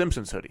 it was a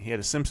Simpsons hoodie. He had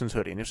a Simpsons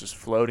hoodie, and it was just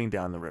floating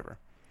down the river.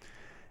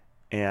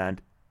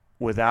 And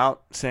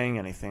without saying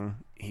anything,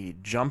 he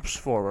jumps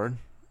forward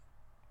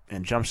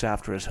and jumps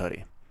after his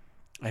hoodie.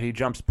 And he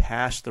jumps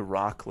past the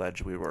rock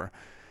ledge we were.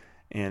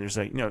 And there's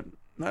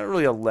not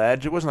really a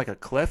ledge. It wasn't like a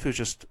cliff. It was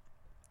just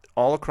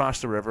all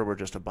across the river were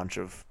just a bunch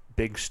of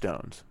big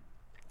stones.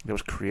 That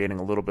was creating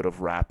a little bit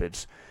of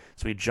rapids.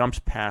 So he jumps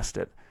past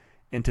it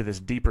into this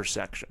deeper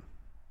section.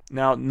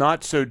 Now,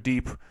 not so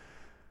deep.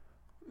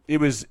 It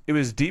was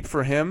deep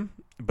for him,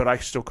 but I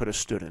still could have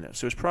stood in it.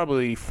 So it was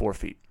probably 4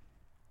 feet.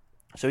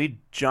 So he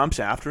jumps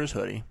after his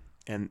hoodie,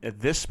 and at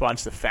this spot,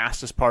 it's the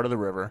fastest part of the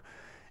river,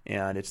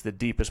 and it's the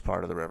deepest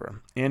part of the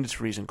river, and it's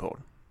freezing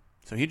cold.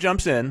 So he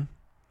jumps in,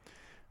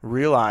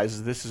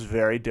 realizes this is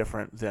very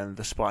different than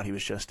the spot he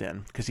was just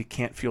in because he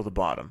can't feel the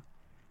bottom.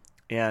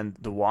 And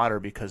the water,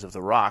 because of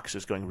the rocks,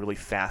 is going really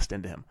fast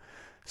into him.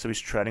 So he's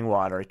treading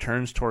water. He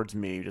turns towards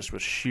me just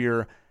with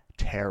sheer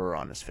terror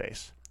on his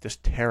face,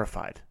 just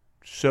terrified,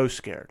 so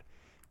scared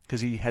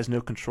because he has no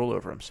control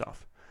over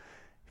himself.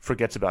 He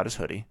forgets about his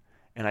hoodie,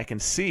 and I can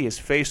see his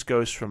face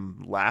goes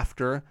from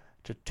laughter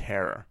to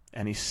terror,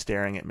 and he's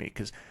staring at me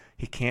because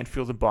he can't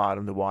feel the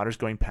bottom. The water's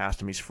going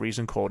past him. He's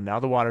freezing cold. Now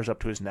the water's up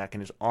to his neck,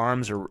 and his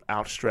arms are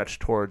outstretched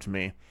towards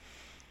me.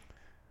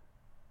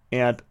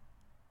 And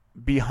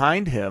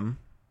behind him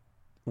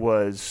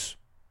was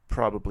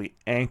probably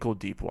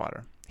ankle-deep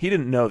water. He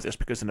didn't know this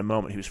because in a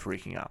moment he was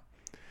freaking out.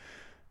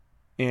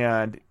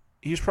 And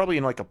he was probably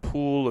in like a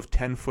pool of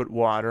 10-foot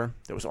water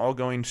that was all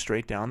going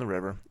straight down the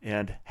river.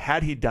 And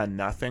had he done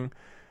nothing,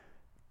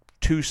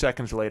 2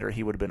 seconds later,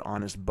 he would have been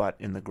on his butt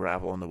in the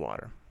gravel in the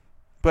water.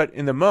 But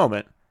in the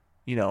moment,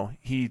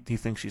 he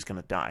thinks he's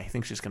going to die. He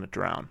thinks he's going to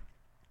drown.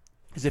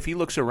 Because if he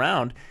looks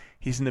around,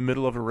 he's in the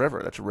middle of a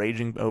river that's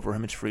raging over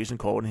him. It's freezing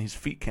cold, and his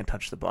feet can't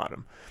touch the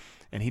bottom.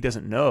 And he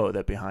doesn't know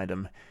that behind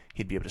him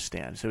he'd be able to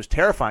stand. So it was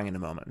terrifying in the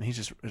moment. And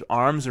his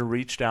arms are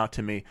reached out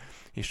to me.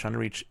 He's trying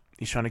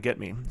to get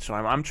me. So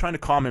I'm trying to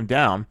calm him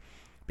down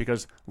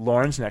because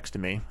Lauren's next to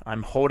me.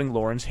 I'm holding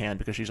Lauren's hand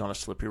because she's on a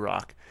slippery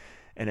rock.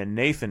 And then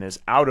Nathan is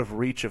out of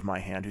reach of my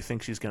hand, who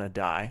thinks he's going to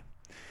die.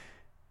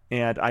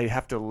 And I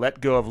have to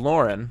let go of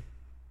Lauren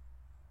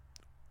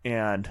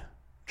and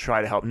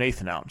try to help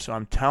Nathan out. So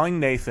I'm telling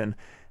Nathan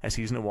as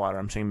he's in the water,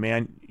 I'm saying,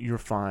 man, you're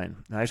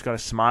fine. And I just got a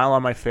smile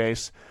on my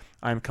face.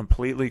 I'm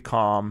completely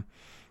calm.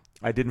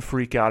 I didn't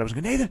freak out. I was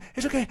going, Nathan,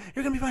 it's okay.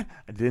 You're going to be fine.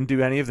 I didn't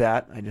do any of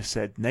that. I just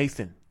said,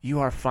 Nathan, you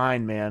are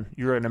fine, man.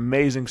 You're an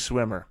amazing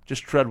swimmer.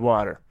 Just tread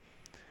water.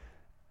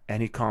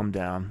 And he calmed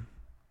down.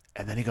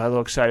 And then he got a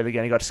little excited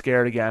again. He got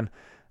scared again.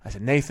 I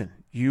said, Nathan,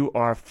 you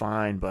are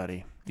fine,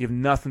 buddy. You have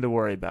nothing to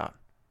worry about.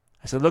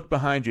 I said, look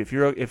behind you.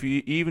 If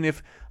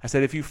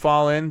you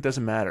fall in,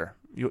 doesn't matter.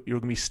 You're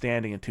going to be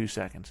standing in 2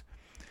 seconds.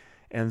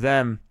 And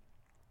then,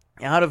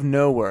 out of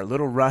nowhere,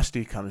 little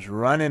Rusty comes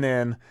running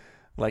in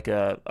like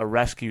a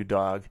rescue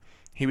dog.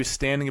 He was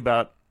standing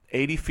about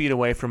 80 feet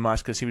away from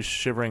us because he was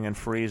shivering and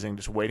freezing,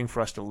 just waiting for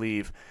us to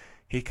leave.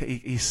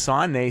 He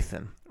saw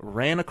Nathan,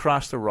 ran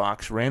across the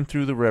rocks, ran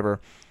through the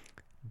river,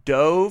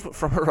 dove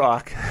from a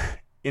rock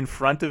in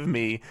front of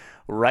me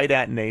right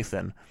at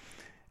Nathan.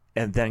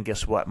 And then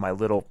guess what? My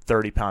little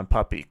 30-pound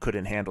puppy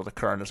couldn't handle the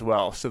current as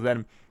well. So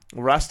then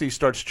Rusty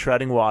starts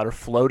treading water,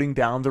 floating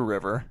down the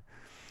river.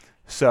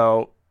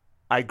 So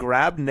I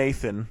grabbed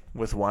Nathan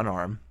with one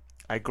arm.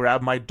 I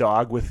grabbed my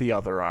dog with the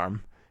other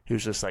arm,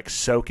 who's just like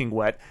soaking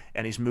wet,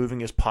 and he's moving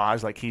his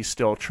paws like he's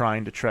still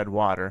trying to tread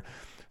water.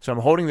 So I'm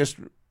holding this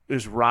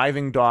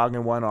writhing dog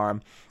in one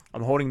arm.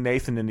 I'm holding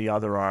Nathan in the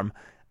other arm,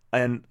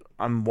 and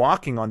I'm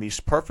walking on these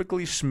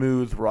perfectly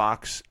smooth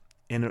rocks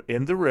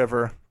in the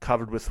river,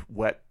 covered with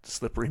wet,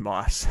 slippery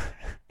moss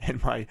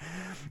in my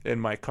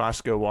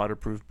Costco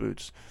waterproof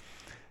boots.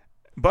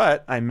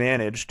 But I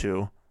managed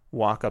to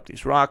walk up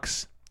these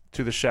rocks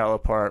to the shallow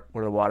part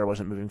where the water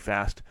wasn't moving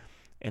fast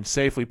and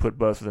safely put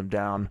both of them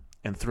down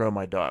and throw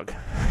my dog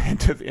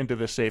into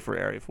the safer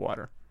area of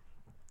water.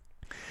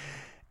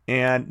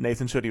 And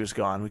Nathan said he was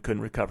gone. We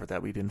couldn't recover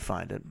that. We didn't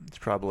find it. It's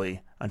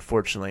probably,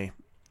 unfortunately,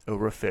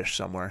 over a fish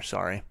somewhere.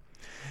 Sorry.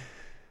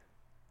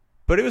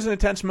 But it was an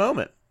intense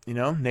moment.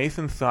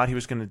 Nathan thought he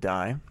was going to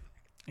die.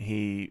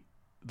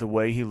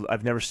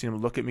 I've never seen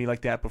him look at me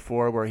like that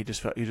before, where he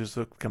just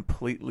looked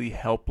completely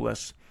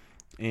helpless.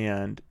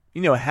 And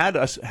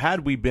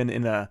had we been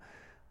in a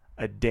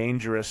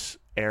dangerous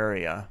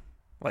area,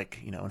 like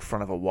in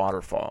front of a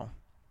waterfall,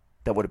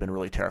 that would have been a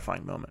really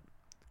terrifying moment.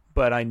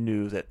 But I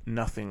knew that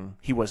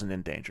he wasn't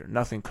in danger.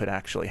 Nothing could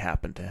actually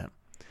happen to him.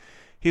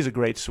 He's a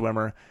great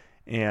swimmer.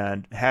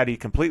 And had he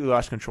completely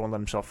lost control and let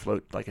himself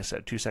float, like I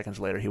said, 2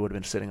 seconds later, he would have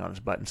been sitting on his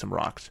butt in some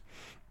rocks.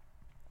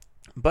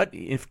 But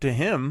if to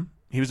him,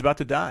 he was about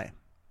to die.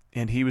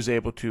 And he was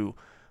able to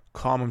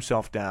calm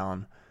himself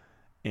down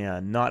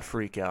and not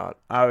freak out.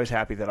 I was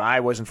happy that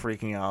I wasn't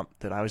freaking out,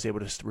 that I was able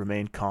to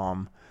remain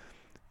calm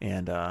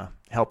and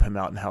help him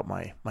out and help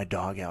my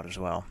dog out as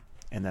well,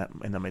 and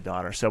then my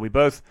daughter. So we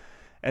both,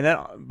 and then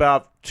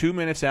about 2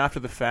 minutes after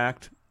the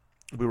fact,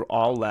 we were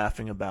all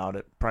laughing about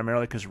it,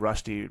 primarily because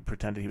Rusty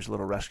pretended he was a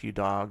little rescue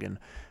dog and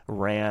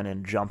ran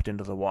and jumped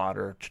into the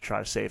water to try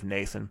to save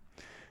Nathan.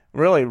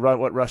 Really,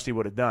 what Rusty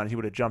would have done, he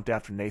would have jumped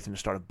after Nathan and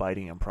started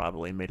biting him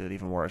probably and made it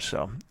even worse.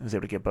 So I was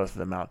able to get both of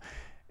them out.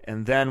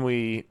 And then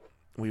we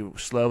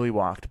slowly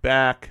walked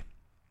back,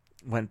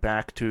 went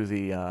back to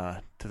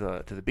the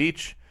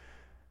beach,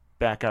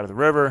 back out of the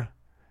river,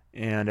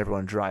 and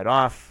everyone dried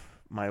off.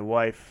 My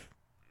wife,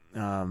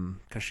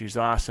 because she's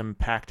awesome,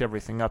 packed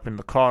everything up in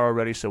the car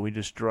already, so we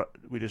just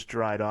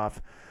dried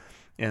off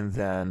and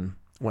then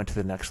went to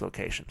the next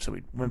location. So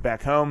we went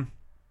back home,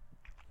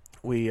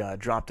 we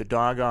dropped the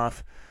dog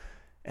off,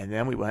 and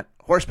then we went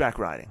horseback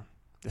riding,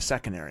 the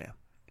second area,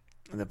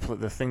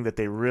 the thing that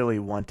they really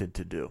wanted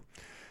to do.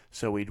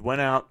 So we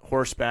went out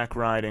horseback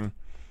riding,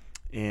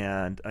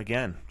 and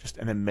again, just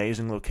an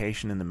amazing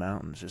location in the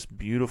mountains, this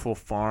beautiful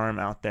farm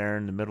out there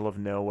in the middle of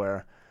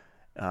nowhere.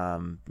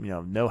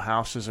 No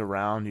houses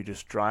around. You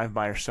just drive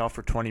by yourself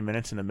for 20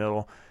 minutes in the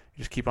middle. You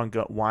just keep on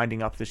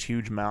winding up this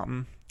huge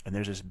mountain, and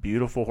there's this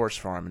beautiful horse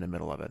farm in the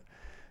middle of it.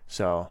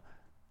 So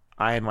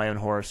I had my own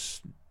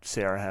horse.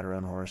 Sarah had her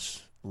own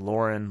horse.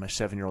 Lauren, my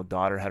 7-year-old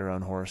daughter, had her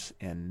own horse,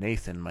 and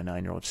Nathan, my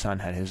 9-year-old son,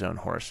 had his own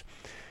horse.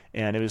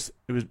 And it was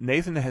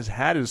Nathan has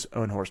had his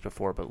own horse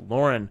before, but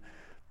Lauren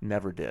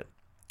never did.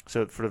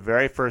 So for the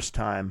very first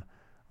time,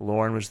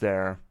 Lauren was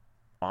there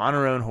on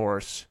her own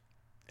horse,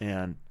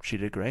 and she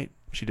did great.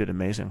 She did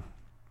amazing.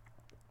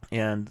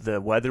 And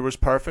the weather was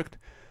perfect.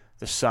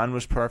 The sun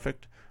was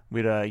perfect.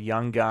 We had a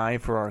young guy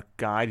for our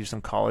guide. He's some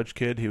college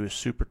kid. He was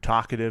super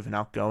talkative and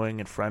outgoing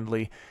and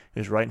friendly. He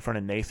was right in front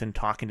of Nathan,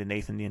 talking to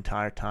Nathan the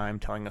entire time,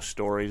 telling us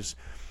stories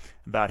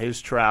about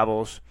his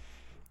travels.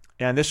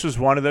 And this was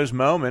one of those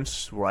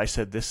moments where I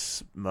said,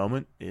 this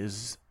moment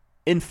is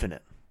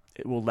infinite.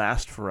 It will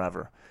last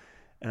forever.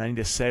 And I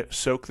need to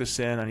soak this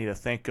in. I need to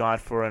thank God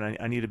for it.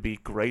 I need to be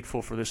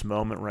grateful for this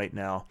moment right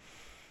now.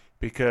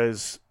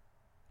 Because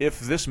if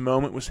this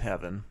moment was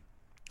heaven,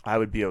 I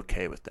would be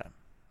okay with that.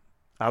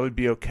 I would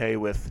be okay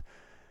with,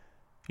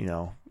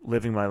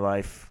 living my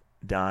life,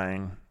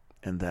 dying,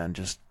 and then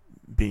just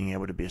being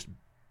able to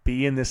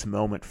be in this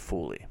moment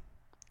fully.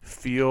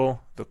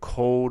 Feel the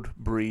cold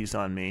breeze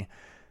on me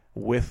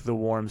with the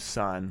warm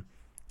sun,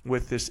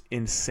 with this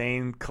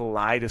insane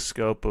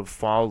kaleidoscope of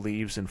fall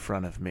leaves in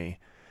front of me,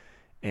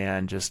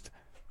 and just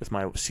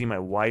see my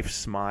wife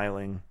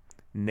smiling,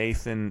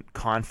 Nathan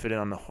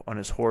confident on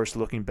his horse,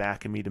 looking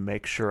back at me to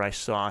make sure I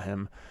saw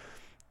him,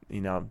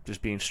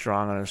 just being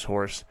strong on his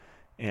horse.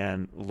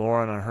 And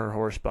Lauren on her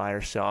horse by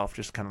herself,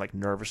 just kind of like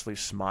nervously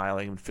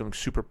smiling and feeling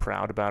super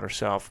proud about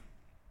herself.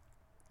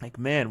 Like,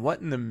 man, what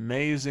an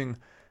amazing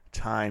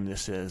time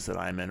this is that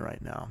I'm in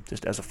right now,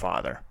 just as a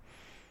father.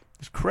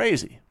 It's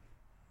crazy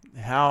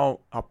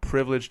how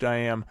privileged I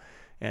am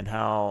and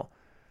how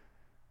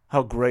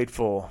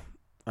grateful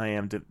I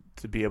am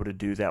to be able to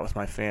do that with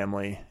my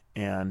family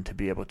and to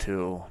be able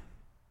to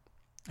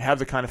have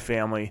the kind of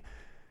family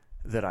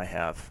that I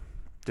have.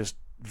 Just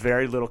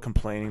very little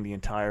complaining the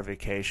entire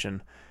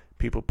vacation,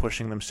 people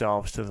pushing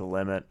themselves to the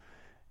limit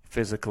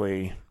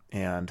physically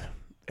and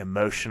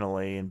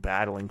emotionally and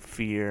battling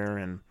fear.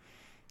 And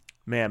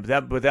man,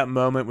 but that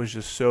moment was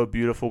just so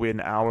beautiful. We had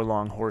an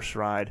hour-long horse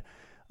ride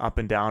up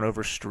and down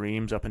over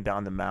streams, up and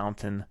down the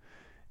mountain,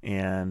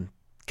 and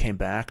came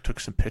back, took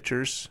some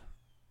pictures,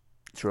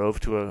 drove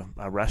to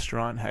a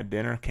restaurant, had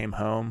dinner, came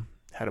home,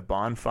 had a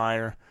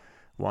bonfire,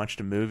 watched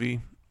a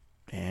movie,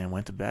 and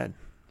went to bed.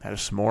 Had a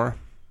s'more.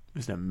 It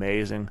was an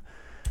amazing,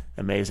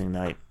 amazing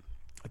night.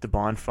 At the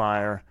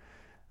bonfire,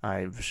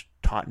 I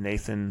taught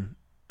Nathan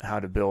how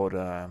to build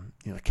a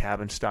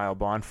cabin-style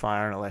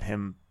bonfire, and I let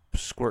him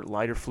squirt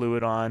lighter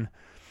fluid on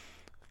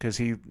because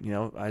he,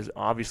 as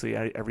obviously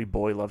every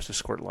boy loves to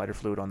squirt lighter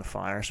fluid on the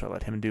fire, so I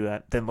let him do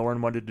that. Then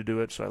Lauren wanted to do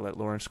it, so I let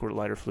Lauren squirt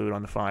lighter fluid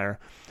on the fire,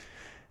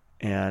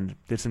 and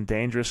did some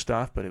dangerous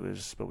stuff, but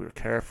we were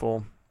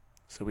careful,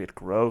 so we had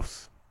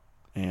growth,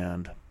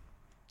 and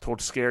told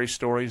scary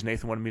stories.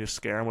 Nathan wanted me to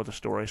scare him with a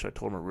story, so I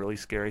told him a really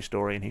scary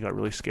story, and he got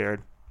really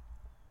scared.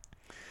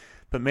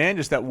 But man,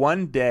 just that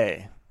one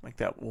day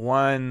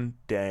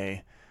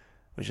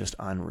was just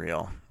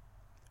unreal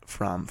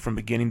from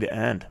beginning to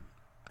end.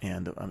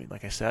 And I mean,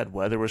 like I said,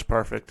 weather was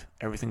perfect.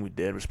 Everything we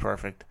did was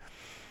perfect.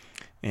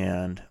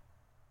 And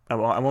I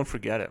won't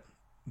forget it.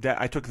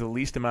 That I took the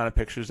least amount of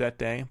pictures that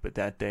day, but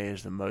that day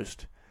is the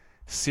most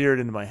seared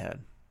into my head.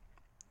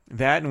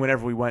 That, and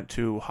whenever we went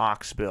to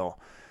Hawksbill,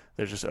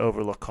 there's this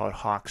overlook called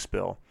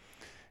Hawksbill.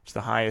 It's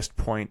the highest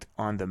point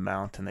on the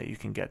mountain that you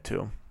can get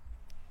to.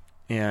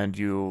 And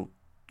you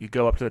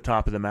go up to the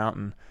top of the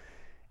mountain,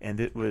 and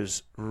it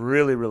was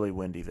really, really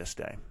windy this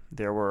day.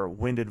 There were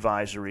wind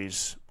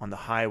advisories on the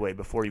highway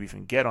before you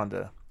even get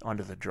onto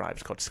the drive.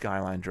 It's called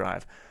Skyline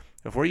Drive.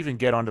 Before you even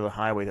get onto the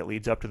highway that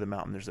leads up to the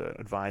mountain, there's an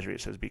advisory.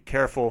 It says, be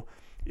careful.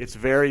 It's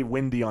very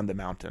windy on the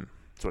mountain.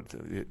 That's what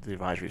the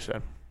advisory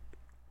said.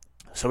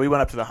 So we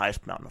went up to the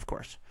highest mountain, of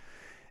course.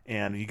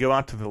 And you go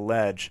out to the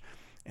ledge,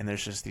 and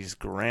there's just these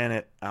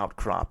granite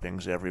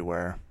outcroppings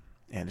everywhere.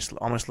 And it's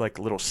almost like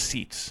little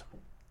seats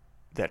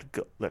that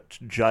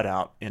jut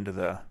out into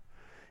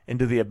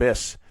the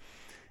abyss.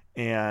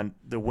 And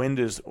the wind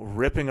is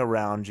ripping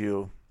around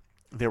you.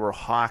 There were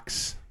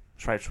hawks.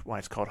 That's why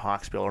it's called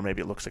Hawksbill, or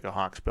maybe it looks like a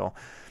hawksbill.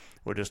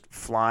 We're just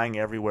flying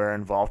everywhere,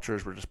 and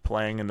vultures were just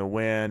playing in the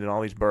wind, and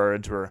all these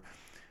birds were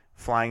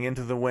flying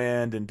into the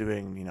wind and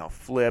doing,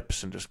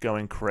 flips and just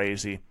going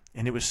crazy.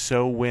 And it was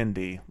so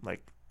windy,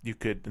 like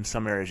in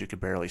some areas you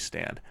could barely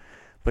stand.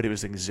 But it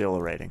was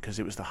exhilarating because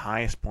it was the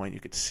highest point. You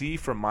could see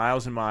for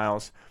miles and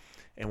miles.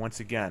 And once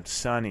again,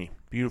 sunny,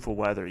 beautiful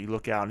weather. You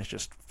look out and it's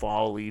just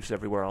fall leaves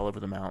everywhere all over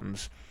the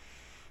mountains.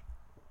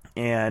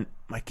 And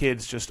my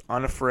kids just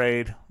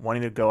unafraid,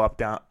 wanting to go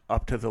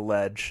up to the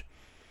ledge.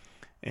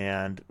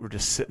 And we're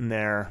just sitting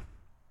there,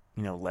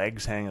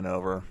 legs hanging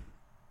over.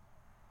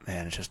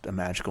 Man, it's just a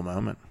magical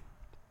moment.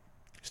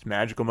 Just a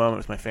magical moment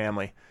with my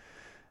family.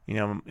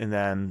 And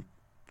then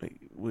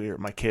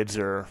my kids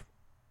are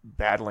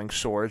battling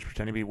swords,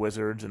 pretending to be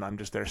wizards, and I'm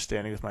just there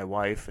standing with my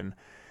wife and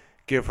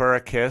give her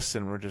a kiss,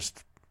 and we're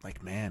just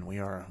like, man,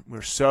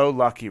 we're so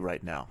lucky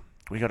right now.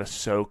 We got to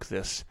soak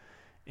this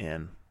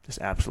in, just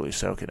absolutely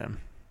soak it in.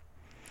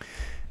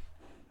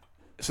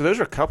 So those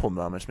are a couple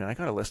moments, man. I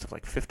got a list of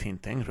like 15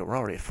 things, but we're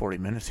already at 40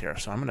 minutes here,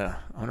 so I'm gonna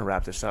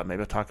wrap this up.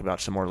 Maybe I'll talk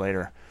about some more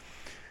later.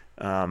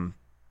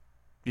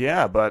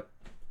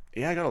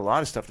 I got a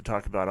lot of stuff to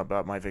talk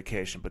about my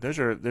vacation, but those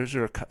are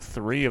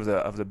three of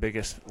the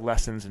biggest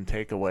lessons and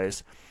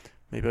takeaways.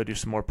 Maybe I'll do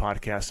some more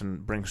podcasts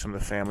and bring some of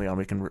the family on.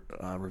 We can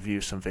review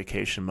some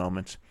vacation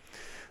moments.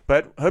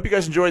 But I hope you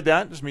guys enjoyed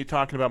that. Just me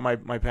talking about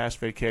my past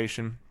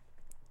vacation.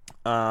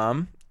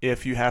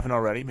 If you haven't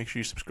already, make sure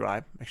you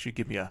subscribe. Make sure you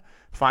give me a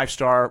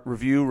 5-star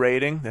review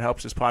rating. That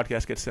helps this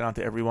podcast get sent out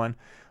to everyone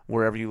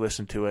wherever you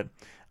listen to it.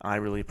 I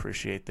really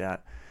appreciate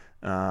that.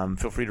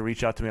 Feel free to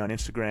reach out to me on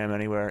Instagram,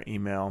 anywhere,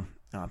 email,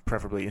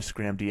 preferably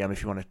Instagram DM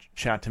if you want to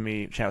chat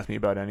with me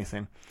about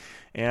anything.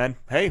 And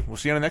hey, we'll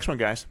see you on the next one,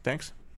 guys. Thanks.